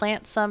trying to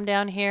plant some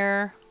down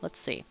here. Let's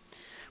see.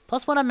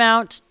 +1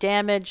 amount,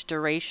 damage,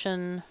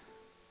 duration.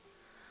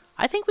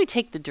 I think we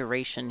take the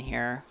duration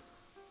here.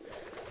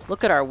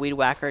 Look at our Weed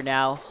Whacker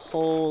now.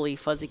 Holy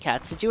fuzzy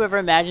cats. Did you ever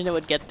imagine it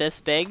would get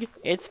this big?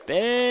 It's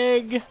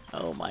big!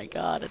 Oh my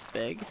god, it's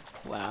big.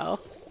 Wow.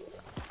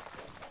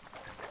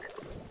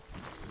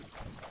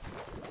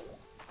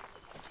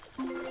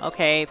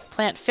 Okay,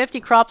 plant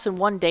 50 crops in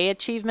 1 day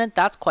achievement.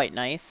 That's quite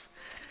nice.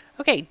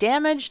 Okay,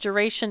 damage,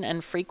 duration,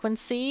 and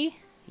frequency.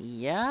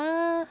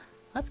 Yeah,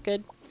 that's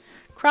good.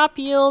 Crop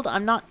yield,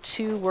 I'm not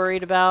too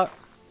worried about.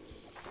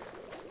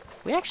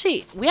 We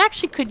actually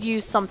could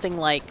use something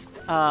like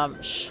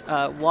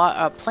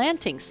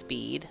planting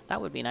speed.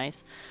 That would be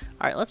nice.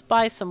 All right, let's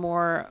buy some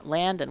more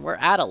land, and we're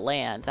out of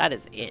land. That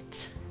is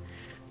it.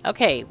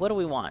 Okay, what do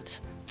we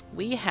want?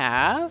 We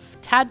have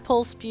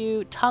Tadpole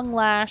Spew, Tongue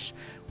Lash,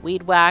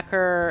 Weed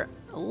Whacker.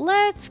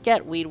 Let's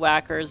get Weed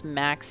Whackers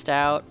maxed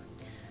out.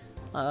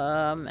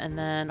 And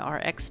then our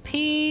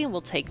XP,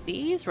 we'll take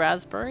these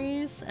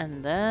raspberries,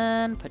 and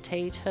then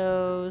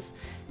potatoes,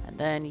 and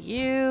then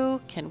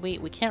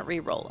we can't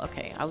re-roll.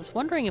 Okay, I was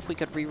wondering if we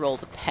could re-roll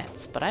the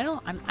pets, but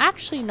I'm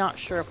actually not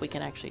sure if we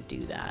can actually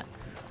do that.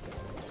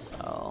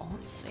 So,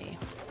 let's see.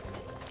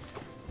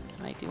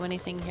 Can I do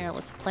anything here?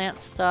 Let's plant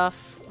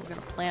stuff. We're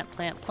gonna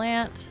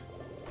plant.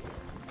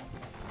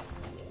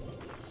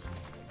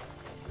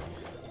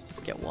 Let's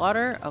get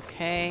water.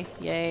 Okay,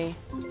 yay.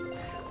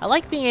 I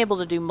like being able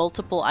to do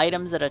multiple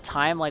items at a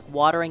time, like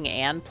watering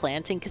and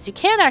planting, because you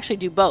can actually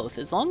do both,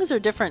 as long as they're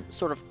different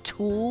sort of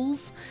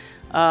tools.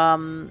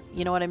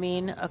 You know what I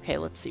mean? Okay,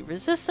 let's see.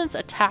 Resistance,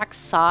 attack,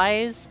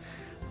 size.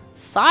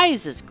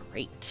 Size is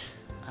great.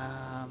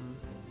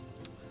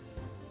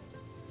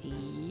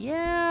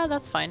 Yeah,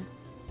 that's fine.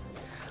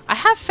 I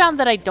have found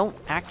that I don't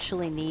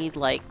actually need,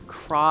 like,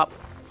 crop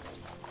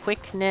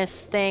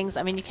quickness things.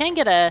 I mean, you can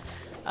get a...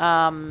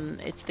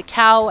 it's the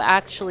cow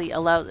actually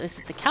allows... Is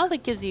it the cow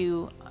that gives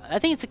you... I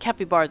think it's a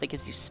capybara that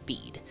gives you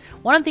speed.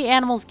 One of the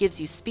animals gives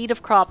you speed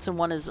of crops, and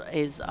one is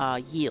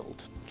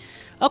yield.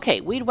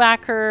 Okay, Weed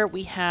Whacker.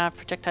 We have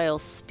projectile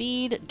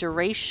speed,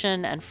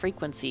 duration, and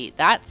frequency.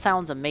 That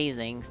sounds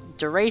amazing.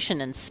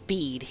 Duration and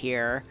speed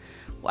here.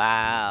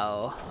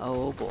 Wow.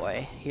 Oh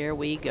boy. Here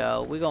we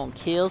go. We're going to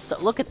kill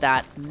stuff. Look at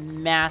that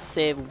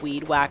massive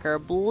Weed Whacker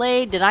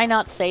blade. Did I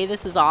not say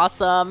this is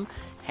awesome?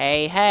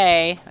 Hey,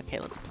 hey. Okay,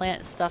 let's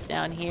plant stuff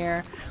down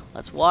here.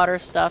 Let's water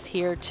stuff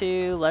here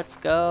too. Let's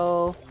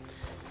go.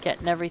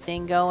 Getting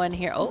everything going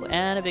here. Oh,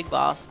 and a big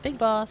boss. Big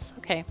boss.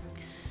 Okay.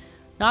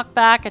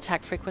 Knockback,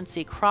 attack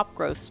frequency, crop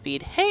growth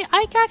speed. Hey,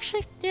 I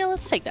actually... Yeah,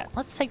 let's take that.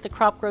 Let's take the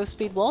crop growth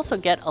speed. We'll also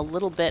get a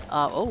little bit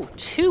of... Oh,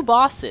 2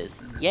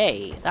 bosses.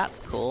 Yay. That's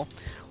cool.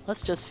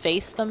 Let's just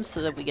face them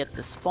so that we get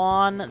the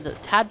spawn, the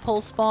tadpole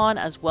spawn,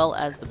 as well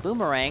as the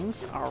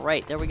boomerangs. All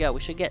right, there we go.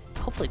 We should get,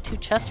 hopefully, 2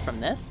 chests from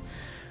this.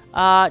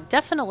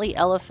 Definitely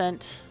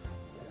elephant.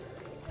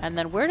 And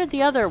then where did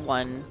the other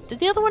one... Did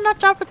the other one not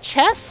drop a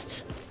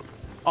chest?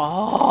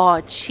 Oh,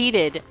 it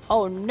cheated.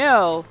 Oh,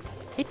 no.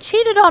 It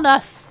cheated on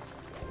us.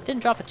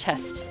 Didn't drop a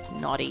chest.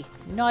 Naughty.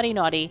 Naughty,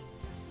 naughty.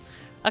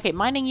 Okay,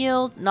 mining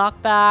yield,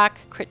 knockback,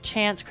 crit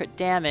chance, crit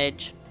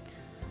damage.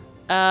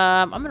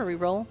 I'm going to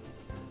reroll.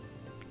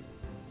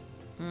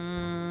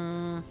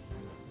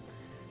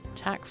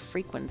 Attack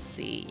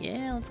frequency.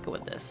 Yeah, let's go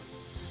with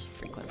this.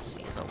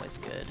 Frequency is always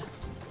good.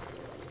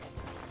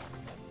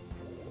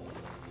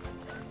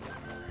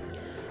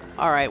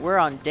 Alright, we're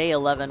on day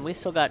 11. We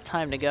still got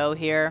time to go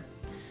here.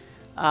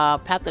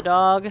 Pat the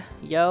dog.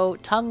 Yo.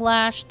 Tongue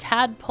lash.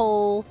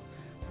 Tadpole.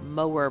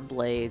 Mower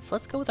blades.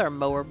 Let's go with our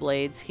mower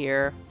blades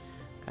here.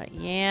 Got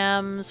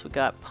yams. We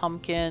got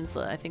pumpkins.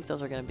 I think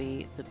those are going to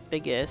be the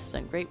biggest.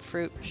 And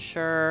grapefruit.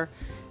 Sure.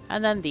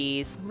 And then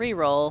these.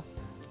 Reroll.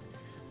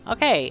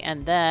 Okay.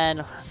 And then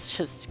let's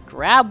just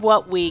grab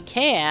what we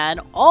can.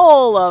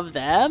 All of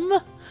them.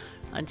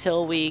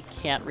 Until we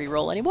can't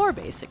reroll anymore,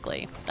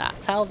 basically.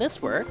 That's how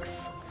this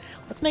works.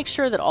 Let's make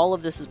sure that all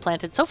of this is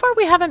planted. So far,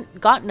 we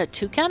haven't gotten a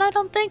toucan, I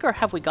don't think. Or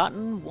have we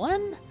gotten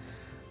one?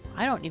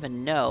 I don't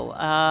even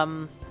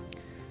know.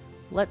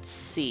 Let's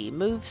see.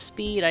 Move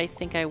speed, I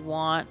think I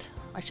want.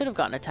 I should have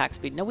gotten attack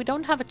speed. No, we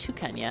don't have a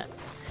toucan yet.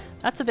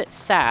 That's a bit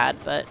sad,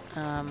 but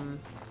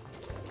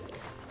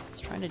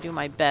just trying to do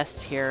my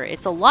best here.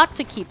 It's a lot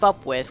to keep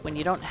up with when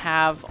you don't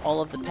have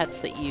all of the pets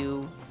that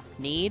you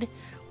need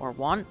or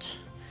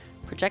want.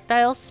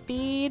 Projectile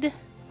speed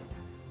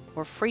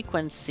or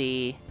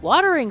frequency.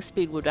 Watering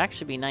speed would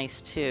actually be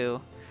nice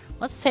too.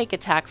 Let's take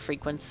attack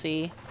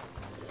frequency.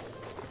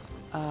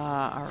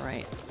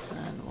 Alright.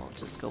 And we'll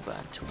just go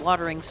back to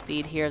watering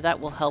speed here. That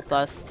will help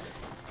us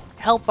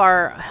help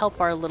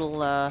our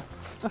little our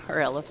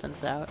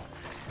elephants out.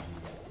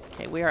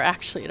 Okay, we are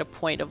actually at a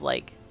point of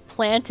like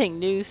planting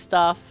new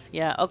stuff.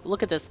 Yeah, oh,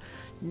 look at this.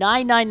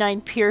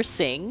 999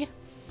 piercing.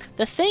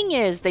 The thing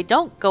is, they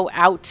don't go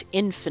out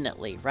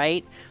infinitely,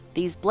 right?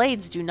 These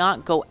blades do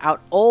not go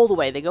out all the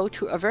way. They go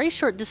to a very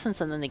short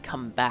distance and then they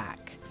come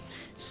back.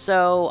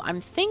 So I'm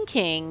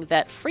thinking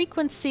that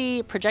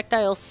frequency,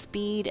 projectile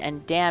speed,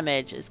 and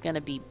damage is going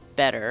to be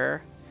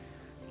better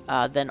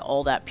than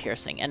all that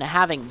piercing. And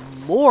having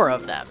more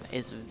of them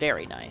is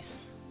very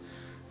nice.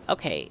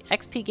 Okay,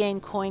 XP gain,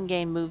 coin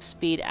gain, move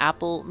speed,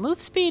 apple.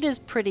 Move speed is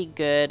pretty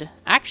good.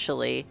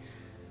 Actually,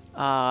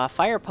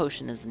 fire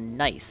potion is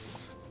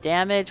nice.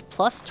 Damage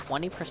plus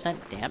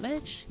 20%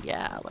 damage?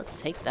 Yeah, let's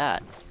take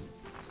that.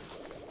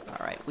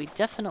 Alright, we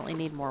definitely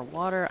need more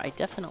water. I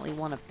definitely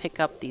want to pick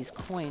up these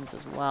coins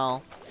as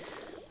well.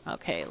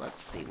 Okay,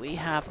 let's see. We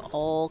have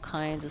all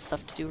kinds of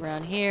stuff to do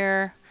around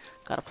here.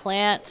 Got a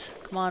plant.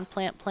 Come on,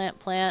 plant, plant,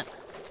 plant.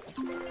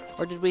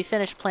 Or did we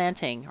finish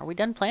planting? Are we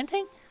done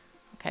planting?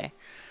 Okay.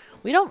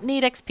 We don't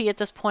need XP at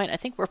this point. I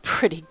think we're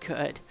pretty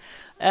good.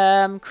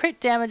 Crit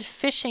damage,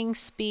 fishing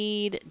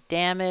speed,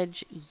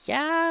 damage.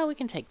 Yeah, we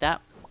can take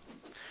that.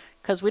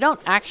 Because we don't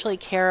actually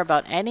care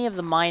about any of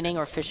the mining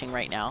or fishing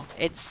right now.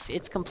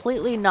 It's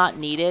completely not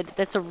needed.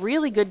 That's a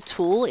really good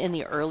tool in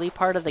the early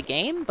part of the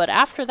game, but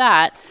after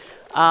that,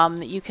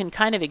 you can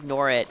kind of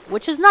ignore it,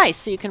 which is nice.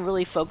 So you can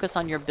really focus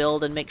on your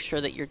build and make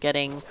sure that you're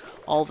getting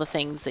all the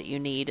things that you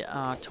need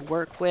to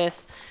work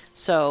with.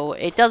 So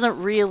it doesn't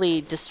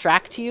really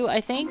distract you, I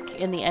think,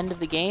 in the end of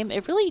the game.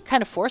 It really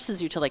kind of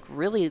forces you to like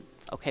really,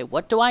 okay,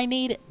 what do I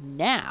need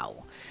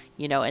now?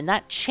 You know, and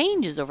that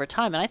changes over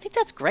time, and I think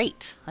that's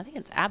great. I think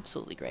it's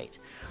absolutely great.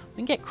 We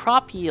can get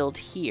crop yield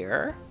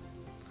here.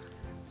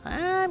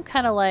 I'm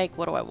kind of like,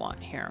 what do I want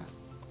here?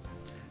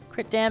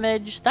 Crit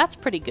damage, that's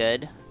pretty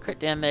good. Crit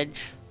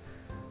damage.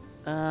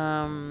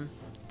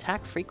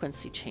 Attack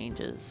frequency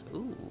changes.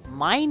 Ooh,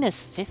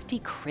 minus 50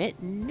 crit?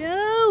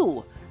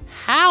 No!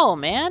 How,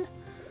 man?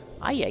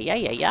 Ay, ay,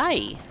 ay, ay,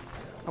 ay.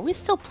 Are we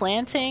still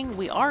planting?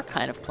 We are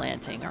kind of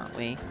planting, aren't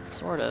we?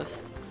 Sort of.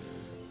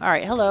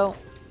 Alright, hello.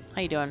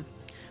 How you doing?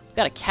 We've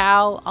got a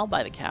cow. I'll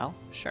buy the cow.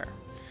 Sure.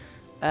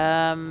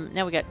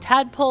 Now we got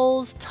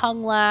tadpoles,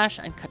 tongue lash,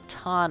 and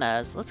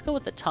katanas. Let's go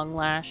with the tongue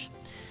lash.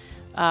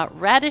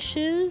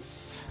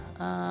 Radishes,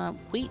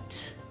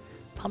 wheat,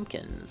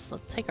 pumpkins.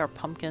 Let's take our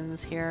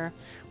pumpkins here.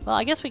 Well,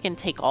 I guess we can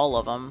take all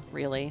of them,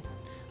 really.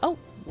 Oh,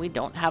 we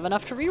don't have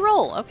enough to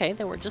re-roll. Okay,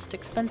 they were just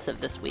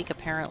expensive this week,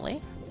 apparently.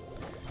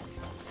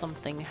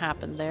 Something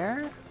happened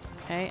there.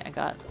 Okay, I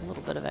got a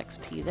little bit of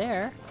XP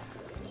there.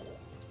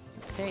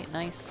 Okay,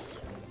 nice.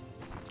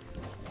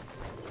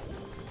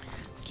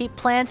 Let's keep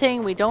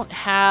planting. We don't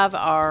have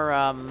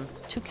our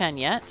toucan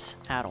yet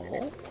at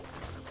all.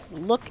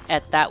 Look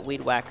at that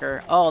weed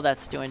whacker. Oh,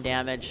 that's doing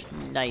damage.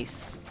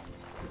 Nice.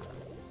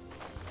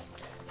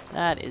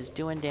 That is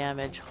doing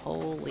damage.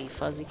 Holy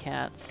fuzzy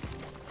cats.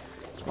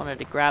 Just wanted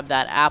to grab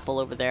that apple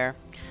over there.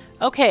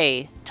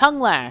 Okay,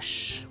 tongue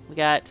lash. We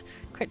got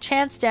crit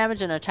chance,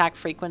 damage, and attack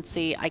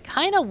frequency. I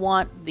kind of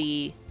want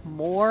the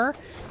more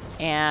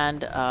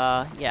and,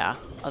 yeah,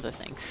 other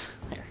things.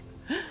 There.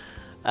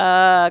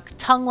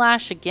 Tongue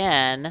lash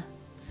again.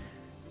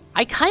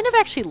 I kind of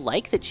actually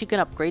like that you can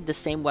upgrade the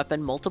same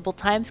weapon multiple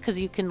times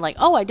because you can like,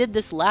 oh, I did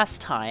this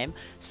last time,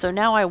 so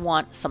now I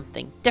want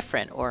something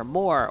different or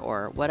more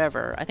or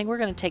whatever. I think we're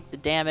going to take the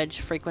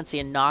damage, frequency,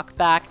 and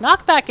knockback.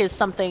 Knockback is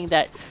something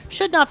that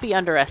should not be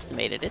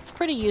underestimated. It's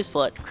pretty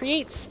useful. It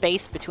creates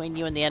space between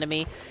you and the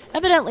enemy.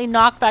 Evidently,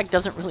 knockback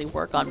doesn't really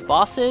work on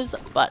bosses,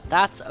 but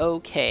that's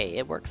okay.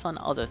 It works on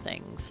other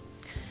things.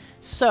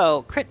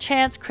 So, crit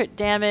chance, crit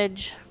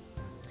damage.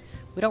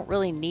 We don't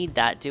really need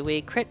that, do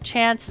we? Crit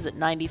chance is at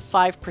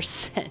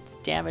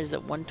 95%. Damage is at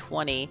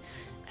 120.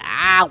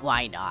 Ah,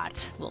 why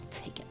not? We'll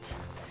take it.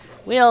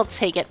 We'll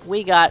take it.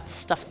 We got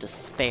stuff to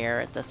spare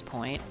at this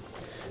point.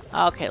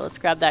 Okay, let's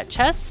grab that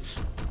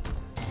chest.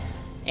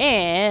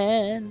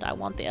 And I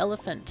want the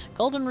elephant.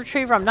 Golden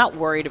retriever, I'm not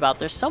worried about.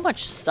 There's so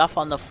much stuff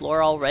on the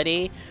floor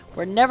already.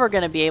 We're never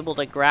going to be able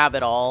to grab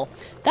it all.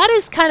 That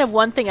is kind of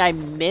one thing I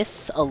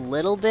miss a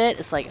little bit.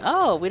 It's like,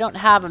 oh, we don't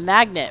have a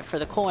magnet for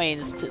the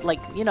coins. To, like,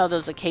 you know,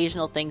 those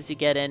occasional things you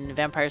get in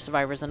Vampire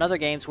Survivors and other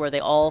games where they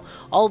all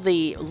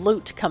the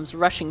loot comes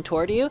rushing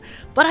toward you.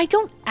 But I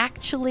don't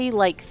actually,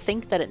 like,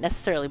 think that it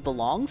necessarily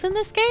belongs in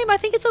this game. I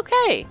think it's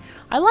okay.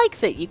 I like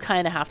that you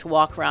kind of have to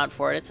walk around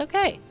for it. It's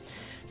okay.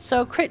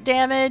 So, crit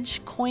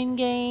damage, coin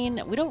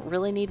gain. We don't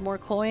really need more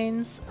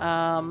coins.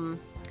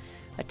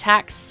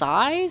 Attack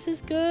size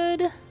is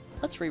good.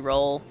 Let's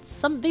re-roll.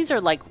 These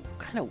are like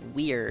kind of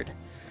weird.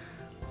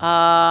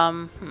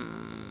 Dang.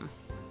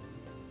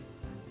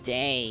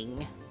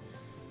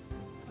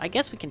 I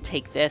guess we can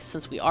take this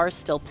since we are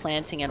still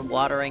planting and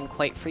watering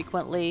quite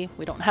frequently.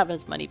 We don't have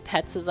as many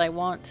pets as I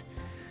want.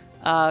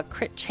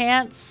 Crit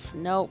chance?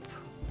 Nope.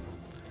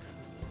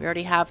 We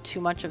already have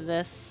too much of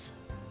this.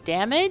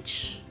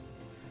 Damage?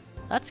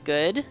 That's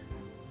good.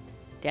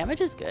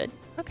 Damage is good.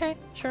 Okay,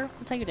 sure.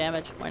 We'll take your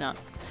damage. Why not?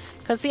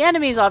 Because the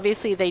enemies,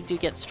 obviously, they do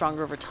get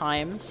stronger over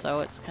time,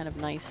 so it's kind of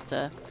nice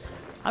to...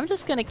 I'm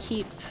just going to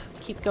keep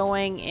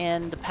going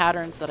in the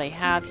patterns that I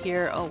have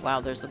here. Oh, wow,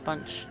 there's a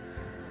bunch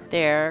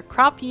there.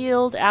 Crop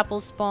yield, apple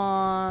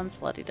spawns,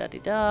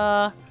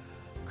 la-di-da-di-da.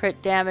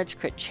 Crit damage,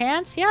 crit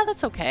chance. Yeah,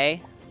 that's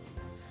okay.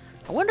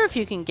 I wonder if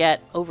you can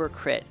get over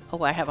crit.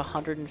 Oh, I have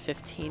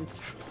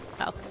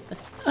 115,000.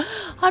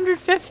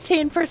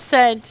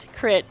 115%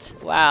 crit.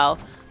 Wow.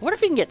 I wonder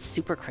if we can get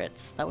super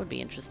crits. That would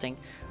be interesting.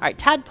 All right,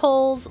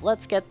 tadpoles.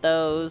 Let's get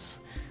those.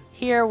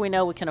 Here, we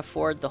know we can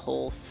afford the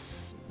whole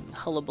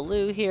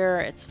hullabaloo here.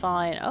 It's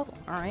fine. Oh,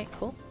 all right,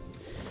 cool.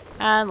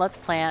 And let's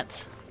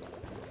plant.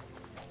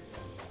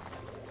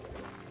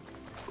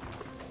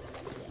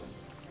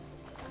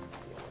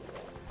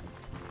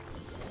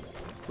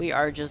 We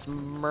are just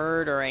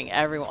murdering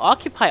everyone.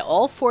 Occupy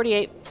all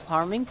 48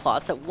 farming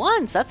plots at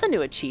once. That's a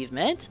new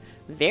achievement.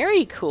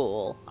 Very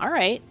cool. All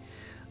right.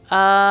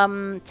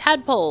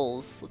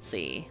 Tadpoles. Let's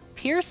see.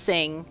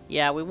 Piercing.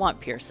 Yeah, we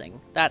want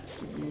piercing.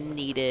 That's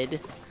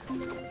needed.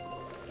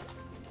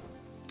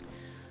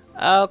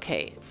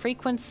 Okay,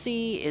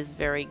 frequency is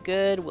very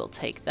good. We'll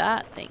take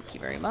that. Thank you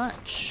very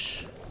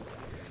much.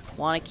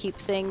 Want to keep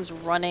things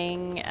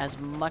running as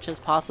much as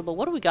possible.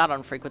 What do we got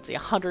on frequency?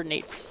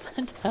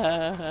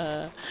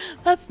 108%.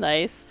 That's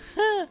nice.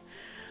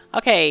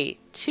 Okay,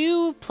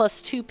 2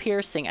 plus 2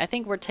 piercing. I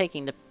think we're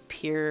taking the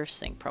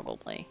piercing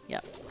probably.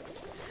 Yep.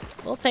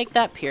 We'll take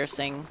that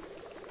piercing.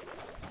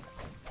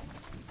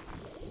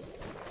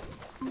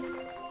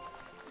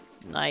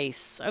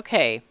 Nice.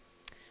 Okay.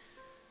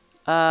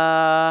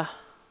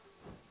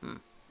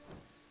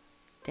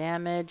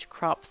 Damage,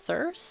 crop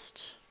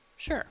thirst.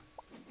 Sure.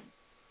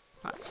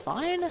 That's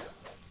fine.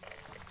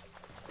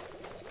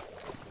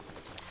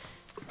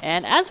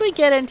 And as we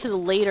get into the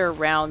later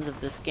rounds of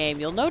this game,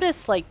 you'll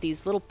notice like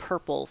these little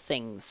purple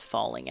things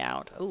falling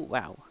out. Oh,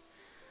 wow.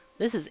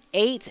 This is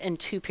 8 and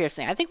 2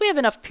 piercing. I think we have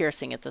enough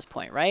piercing at this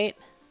point, right?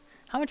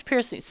 How much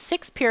piercing?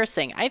 6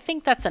 piercing. I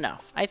think that's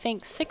enough. I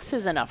think 6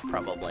 is enough,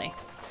 probably.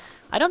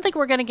 I don't think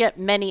we're going to get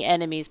many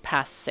enemies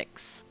past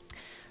 6.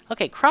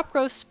 Okay, crop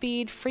growth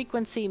speed,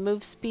 frequency,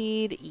 move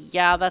speed.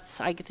 Yeah,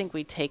 that's. I think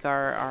we take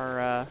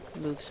our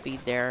move speed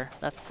there.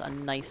 That's a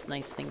nice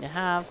thing to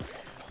have.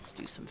 Let's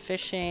do some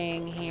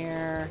fishing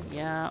here.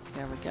 Yeah,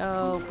 there we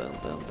go. Boom,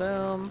 boom,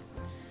 boom.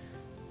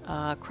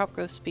 Crop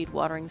growth speed,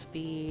 watering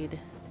speed.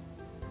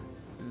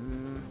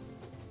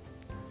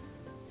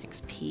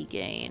 XP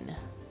gain.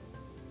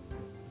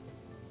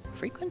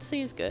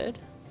 Frequency is good.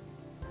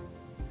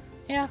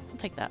 Yeah, I'll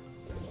take that.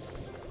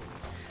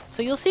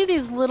 So you'll see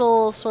these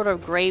little sort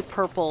of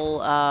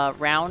gray-purple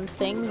round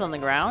things on the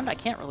ground. I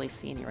can't really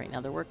see any right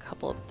now. There were a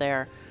couple up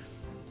there.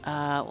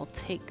 We'll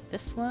take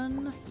this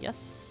one.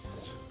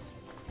 Yes.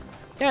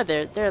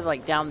 They're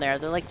like down there.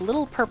 They're like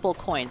little purple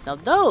coins. Now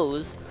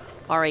those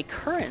are a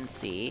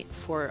currency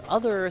for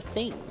other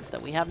things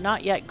that we have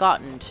not yet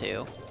gotten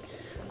to.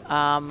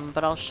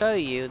 But I'll show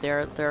you.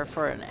 They're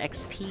for an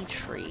XP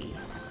tree.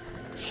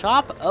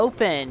 Shop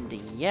opened.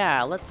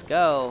 Yeah, let's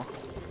go.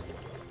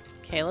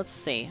 Okay, let's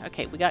see.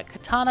 Okay, we got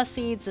katana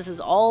seeds. This is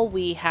all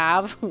we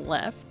have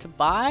left to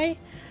buy.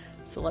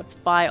 So let's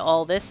buy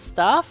all this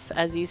stuff.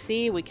 As you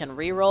see, we can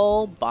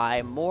reroll,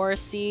 buy more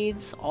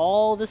seeds,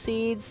 all the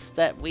seeds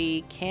that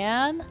we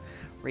can.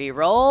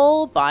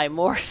 Reroll, buy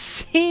more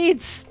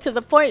seeds to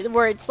the point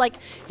where it's like,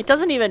 it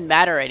doesn't even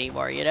matter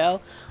anymore, you know?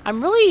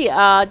 I'm really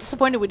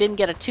disappointed we didn't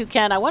get a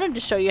toucan. I wanted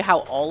to show you how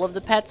all of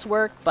the pets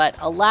work, but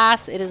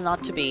alas, it is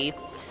not to be.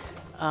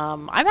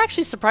 I'm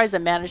actually surprised I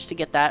managed to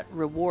get that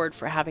reward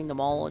for having them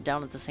all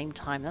down at the same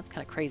time. That's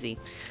kind of crazy.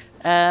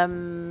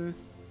 Yeah,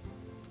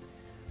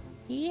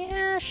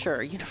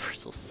 sure.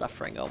 Universal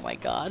suffering. Oh my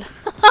god.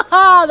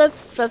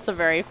 That's a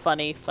very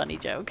funny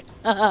joke.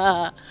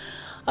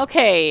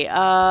 Okay.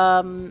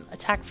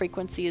 Attack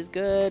frequency is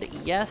good.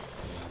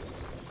 Yes.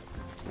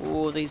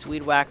 Ooh, these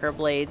weed whacker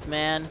blades,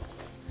 man.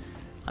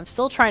 I'm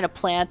still trying to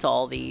plant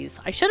all these.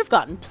 I should have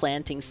gotten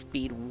planting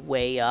speed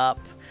way up.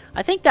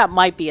 I think that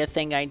might be a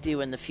thing I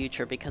do in the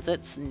future because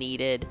it's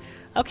needed.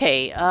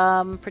 Okay,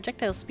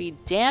 projectile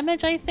speed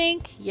damage, I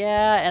think.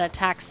 Yeah, and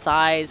attack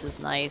size is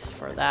nice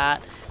for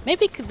that.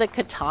 Maybe the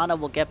katana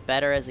will get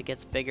better as it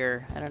gets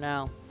bigger. I don't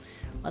know.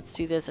 Let's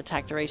do this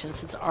attack duration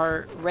since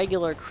our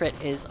regular crit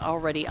is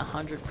already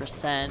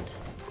 100%. I'm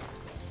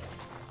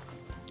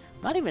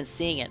not even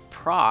seeing it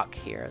proc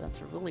here. That's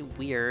really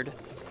weird.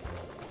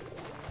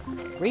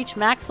 Reach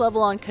max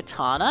level on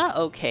katana.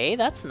 Okay,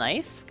 that's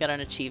nice. Got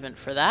an achievement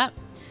for that.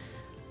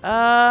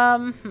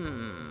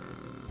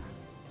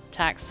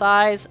 Attack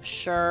size,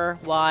 sure.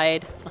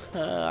 Wide.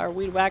 Our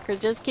weed whacker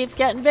just keeps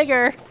getting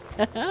bigger.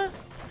 I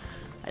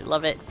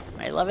love it.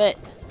 I love it.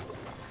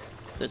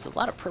 There's a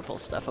lot of purple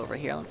stuff over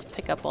here. Let's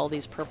pick up all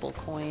these purple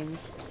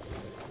coins.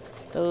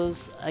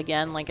 Those,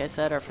 again, like I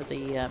said, are for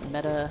the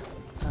meta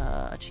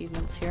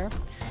achievements here.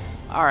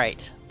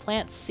 Alright.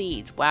 Plant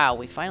seeds. Wow,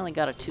 we finally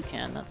got a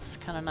toucan. That's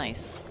kind of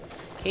nice.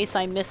 In case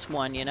I miss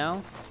one, you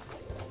know?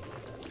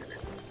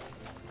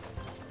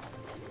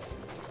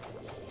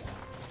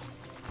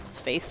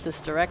 Face this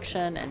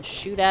direction and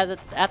shoot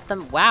at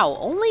them. Wow,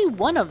 only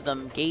one of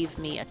them gave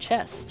me a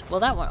chest.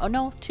 Well, that one. Oh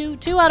no, two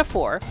out of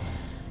 4.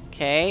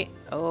 Okay.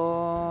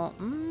 Oh,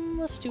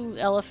 let's do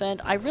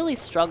elephant. I really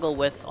struggle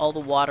with all the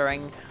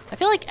watering. I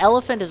feel like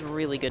elephant is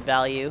really good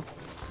value.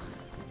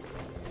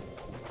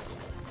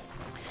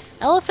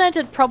 Elephant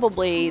and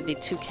probably the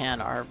toucan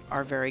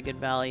are very good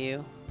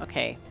value.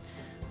 Okay.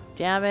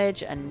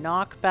 Damage and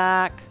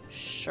knockback.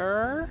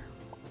 Sure.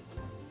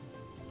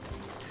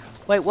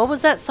 Wait, what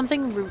was that?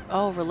 Something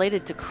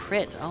related to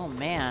crit. Oh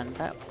man,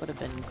 that would have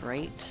been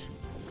great.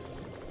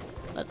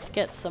 Let's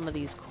get some of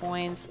these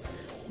coins.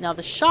 Now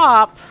the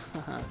shop,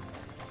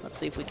 let's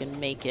see if we can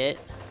make it.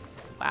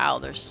 Wow,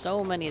 there's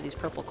so many of these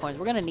purple coins.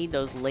 We're gonna need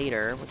those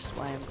later, which is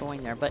why I'm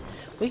going there. But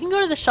we can go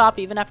to the shop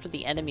even after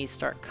the enemies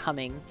start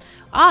coming.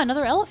 Ah,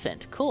 another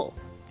elephant. Cool.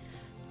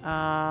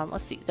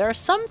 Let's see. There are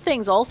some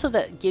things also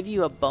that give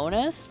you a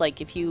bonus,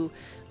 like if you...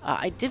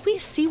 did we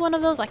see one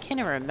of those? I can't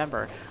even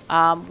remember.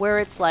 Where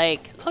it's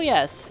like, oh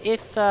yes,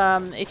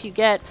 if you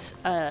get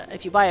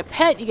if you buy a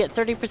pet, you get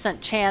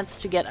 30%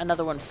 chance to get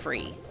another one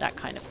free. That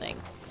kind of thing.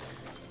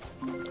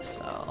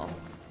 So,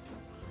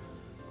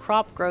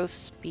 crop growth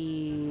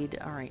speed.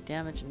 Alright,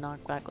 damage and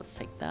knockback. Let's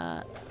take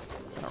that.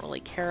 'Cause I don't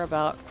really care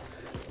about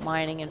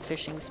mining and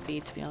fishing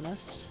speed, to be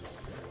honest.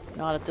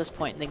 Not at this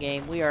point in the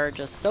game. We are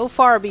just so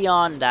far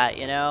beyond that,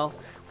 you know?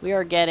 We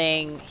are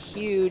getting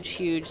huge,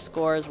 huge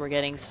scores. We're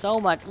getting so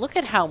much. Look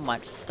at how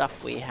much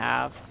stuff we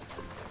have.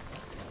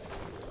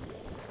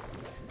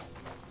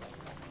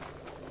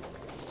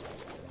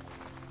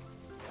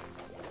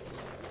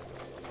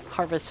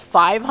 Harvest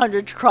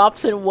 500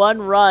 crops in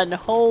one run.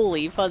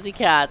 Holy fuzzy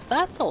cats.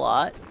 That's a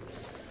lot.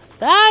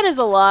 That is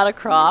a lot of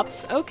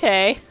crops.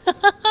 Okay.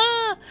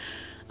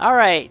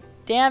 Alright.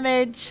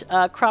 Damage,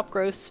 crop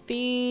growth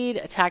speed,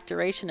 attack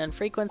duration and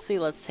frequency.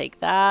 Let's take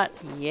that.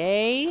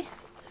 Yay.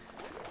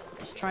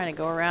 Just trying to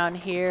go around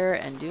here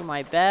and do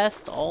my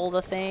best. All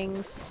the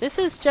things. This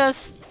is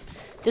just...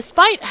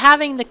 Despite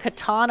having the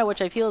katana,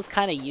 which I feel is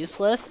kind of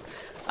useless,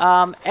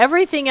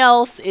 everything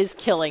else is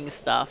killing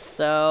stuff.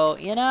 So,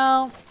 you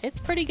know, it's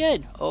pretty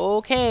good.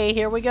 Okay,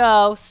 here we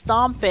go.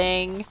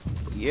 Stomping.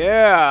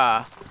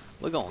 Yeah.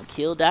 We're gonna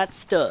kill that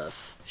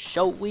stuff.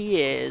 Show we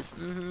is.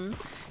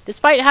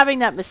 Despite having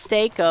that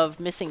mistake of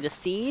missing the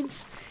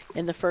seeds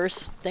in the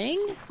first thing.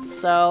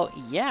 So,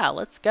 yeah,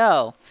 let's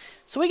go.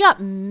 So we got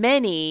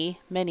many,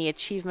 many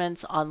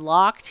achievements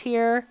unlocked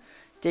here.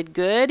 Did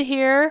good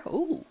here.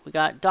 Ooh, we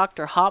got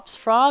Dr. Hop's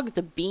frog,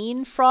 the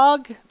bean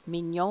frog,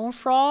 mignon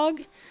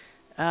frog,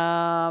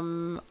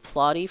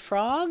 plotty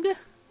frog.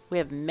 We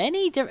have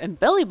many different, and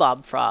belly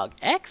bob frog.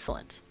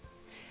 Excellent.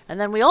 And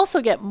then we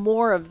also get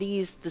more of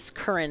this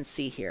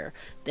currency here.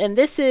 And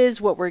this is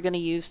what we're going to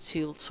use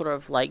to sort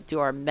of like do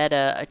our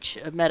meta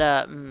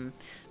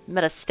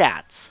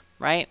stats,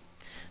 right?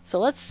 So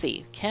let's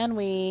see.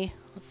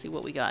 Let's see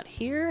what we got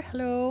here.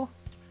 Hello.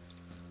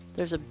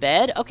 There's a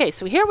bed. Okay,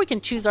 so here we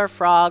can choose our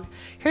frog.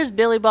 Here's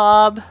Billy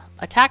Bob.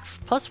 Attack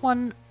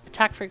 +1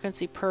 attack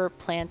frequency per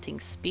planting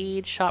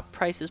speed. Shop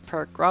prices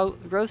per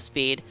growth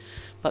speed.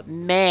 But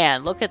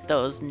man, look at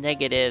those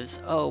negatives.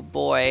 Oh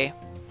boy.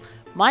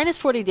 Minus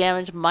 40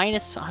 damage,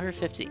 minus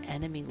 150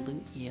 enemy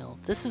loot yield.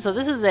 This is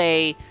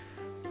a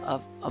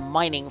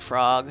mining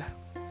frog.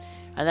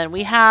 And then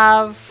we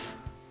have,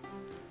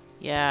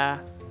 yeah,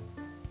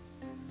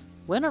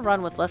 win a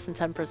run with less than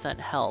 10%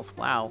 health.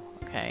 Wow,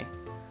 okay.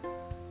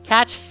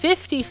 Catch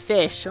 50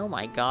 fish. Oh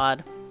my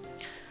god.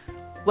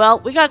 Well,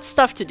 we got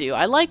stuff to do.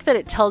 I like that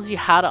it tells you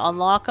how to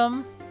unlock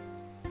them.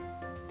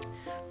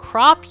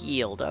 Crop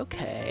yield,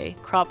 okay.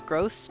 Crop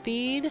growth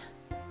speed,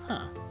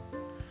 huh.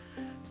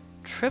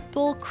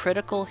 Triple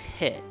critical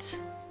hit.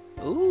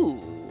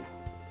 Ooh.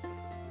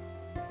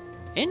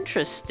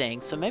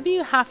 Interesting. So maybe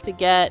you have to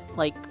get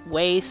like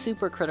way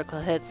super critical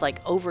hits,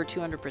 like over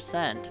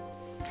 200%.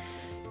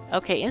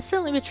 Okay,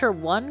 instantly mature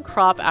one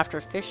crop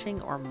after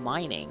fishing or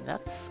mining.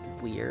 That's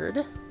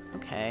weird.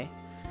 Okay.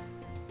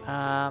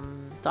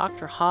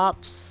 Dr.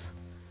 Hops.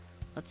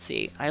 Let's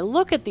see. I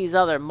look at these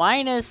other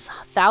minus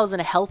 1,000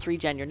 health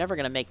regen. You're never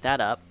going to make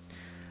that up.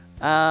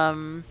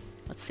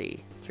 Let's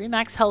see. 3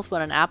 max health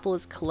when an apple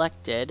is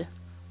collected.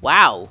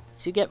 Wow.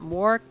 So you get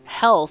more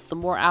health the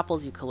more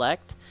apples you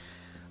collect.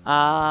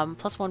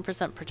 Plus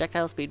 1%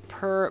 projectile speed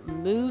per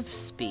move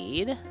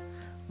speed.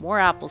 More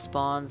apple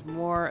spawns.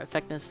 More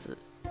effectiveness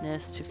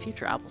to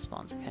future apple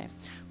spawns. Okay.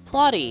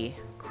 Plotty.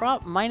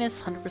 Crop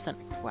minus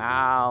 100%.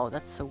 Wow.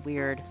 That's so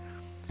weird.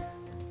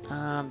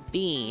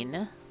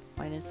 Bean.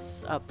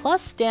 Minus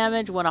plus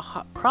damage when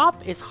a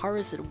crop is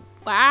harvested.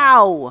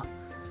 Wow.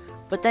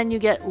 But then you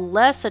get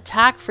less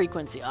attack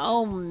frequency.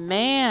 Oh,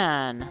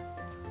 man.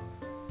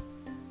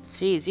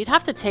 Jeez, you'd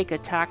have to take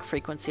attack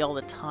frequency all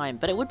the time.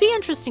 But it would be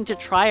interesting to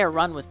try a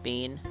run with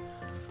Bean.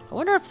 I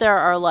wonder if there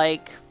are,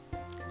 like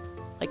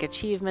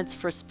achievements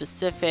for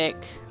specific...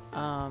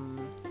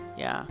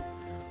 yeah.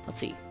 Let's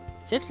see.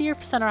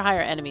 50% or higher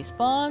enemy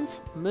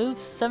spawns.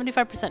 Moves,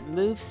 75%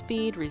 move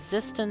speed.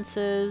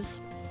 Resistances.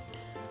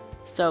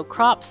 So,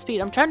 crop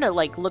speed. I'm trying to,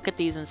 like, look at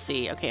these and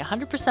see. Okay,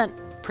 100%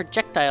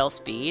 projectile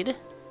speed.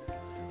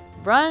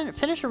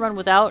 Finish a run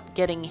without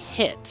getting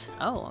hit.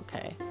 Oh,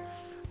 okay.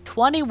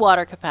 20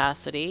 water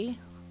capacity.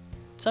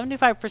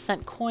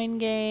 75% coin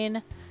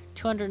gain.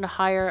 200 and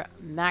higher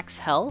max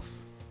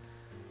health.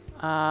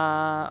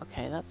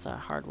 Okay, that's a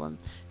hard one.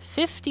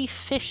 50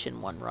 fish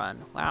in one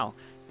run. Wow.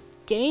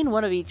 Gain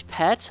one of each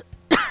pet.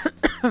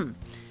 And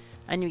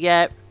you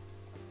get,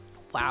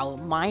 wow,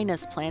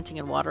 minus planting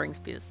and watering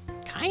speed. Is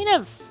kind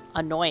of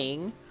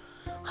annoying.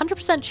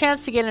 100%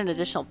 chance to get an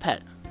additional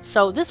pet.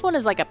 So this one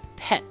is like a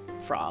pet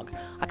frog.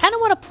 I kind of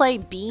want to play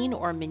Bean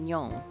or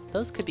Mignon.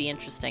 Those could be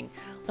interesting.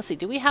 Let's see.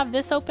 Do we have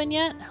this open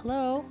yet?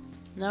 Hello?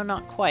 No,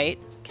 not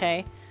quite.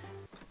 Okay.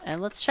 And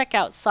let's check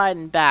outside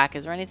and back.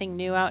 Is there anything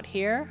new out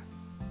here?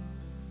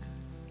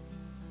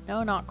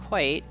 No, not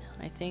quite.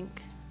 I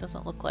think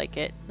Doesn't look like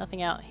it.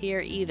 Nothing out here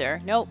either.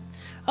 Nope.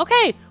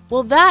 Okay,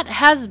 well that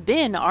has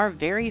been our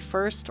very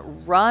first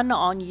run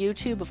on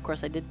YouTube. Of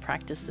course, I did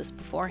practice this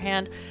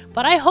beforehand,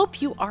 but I hope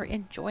you are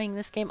enjoying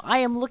this game. I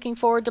am looking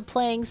forward to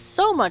playing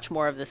so much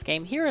more of this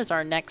game. Here is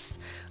our next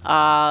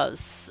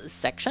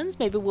sections.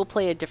 Maybe we'll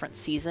play a different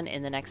season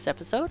in the next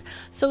episode.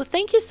 So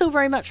thank you so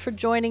very much for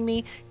joining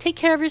me. Take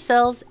care of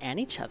yourselves and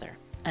each other,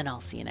 and I'll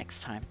see you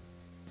next time.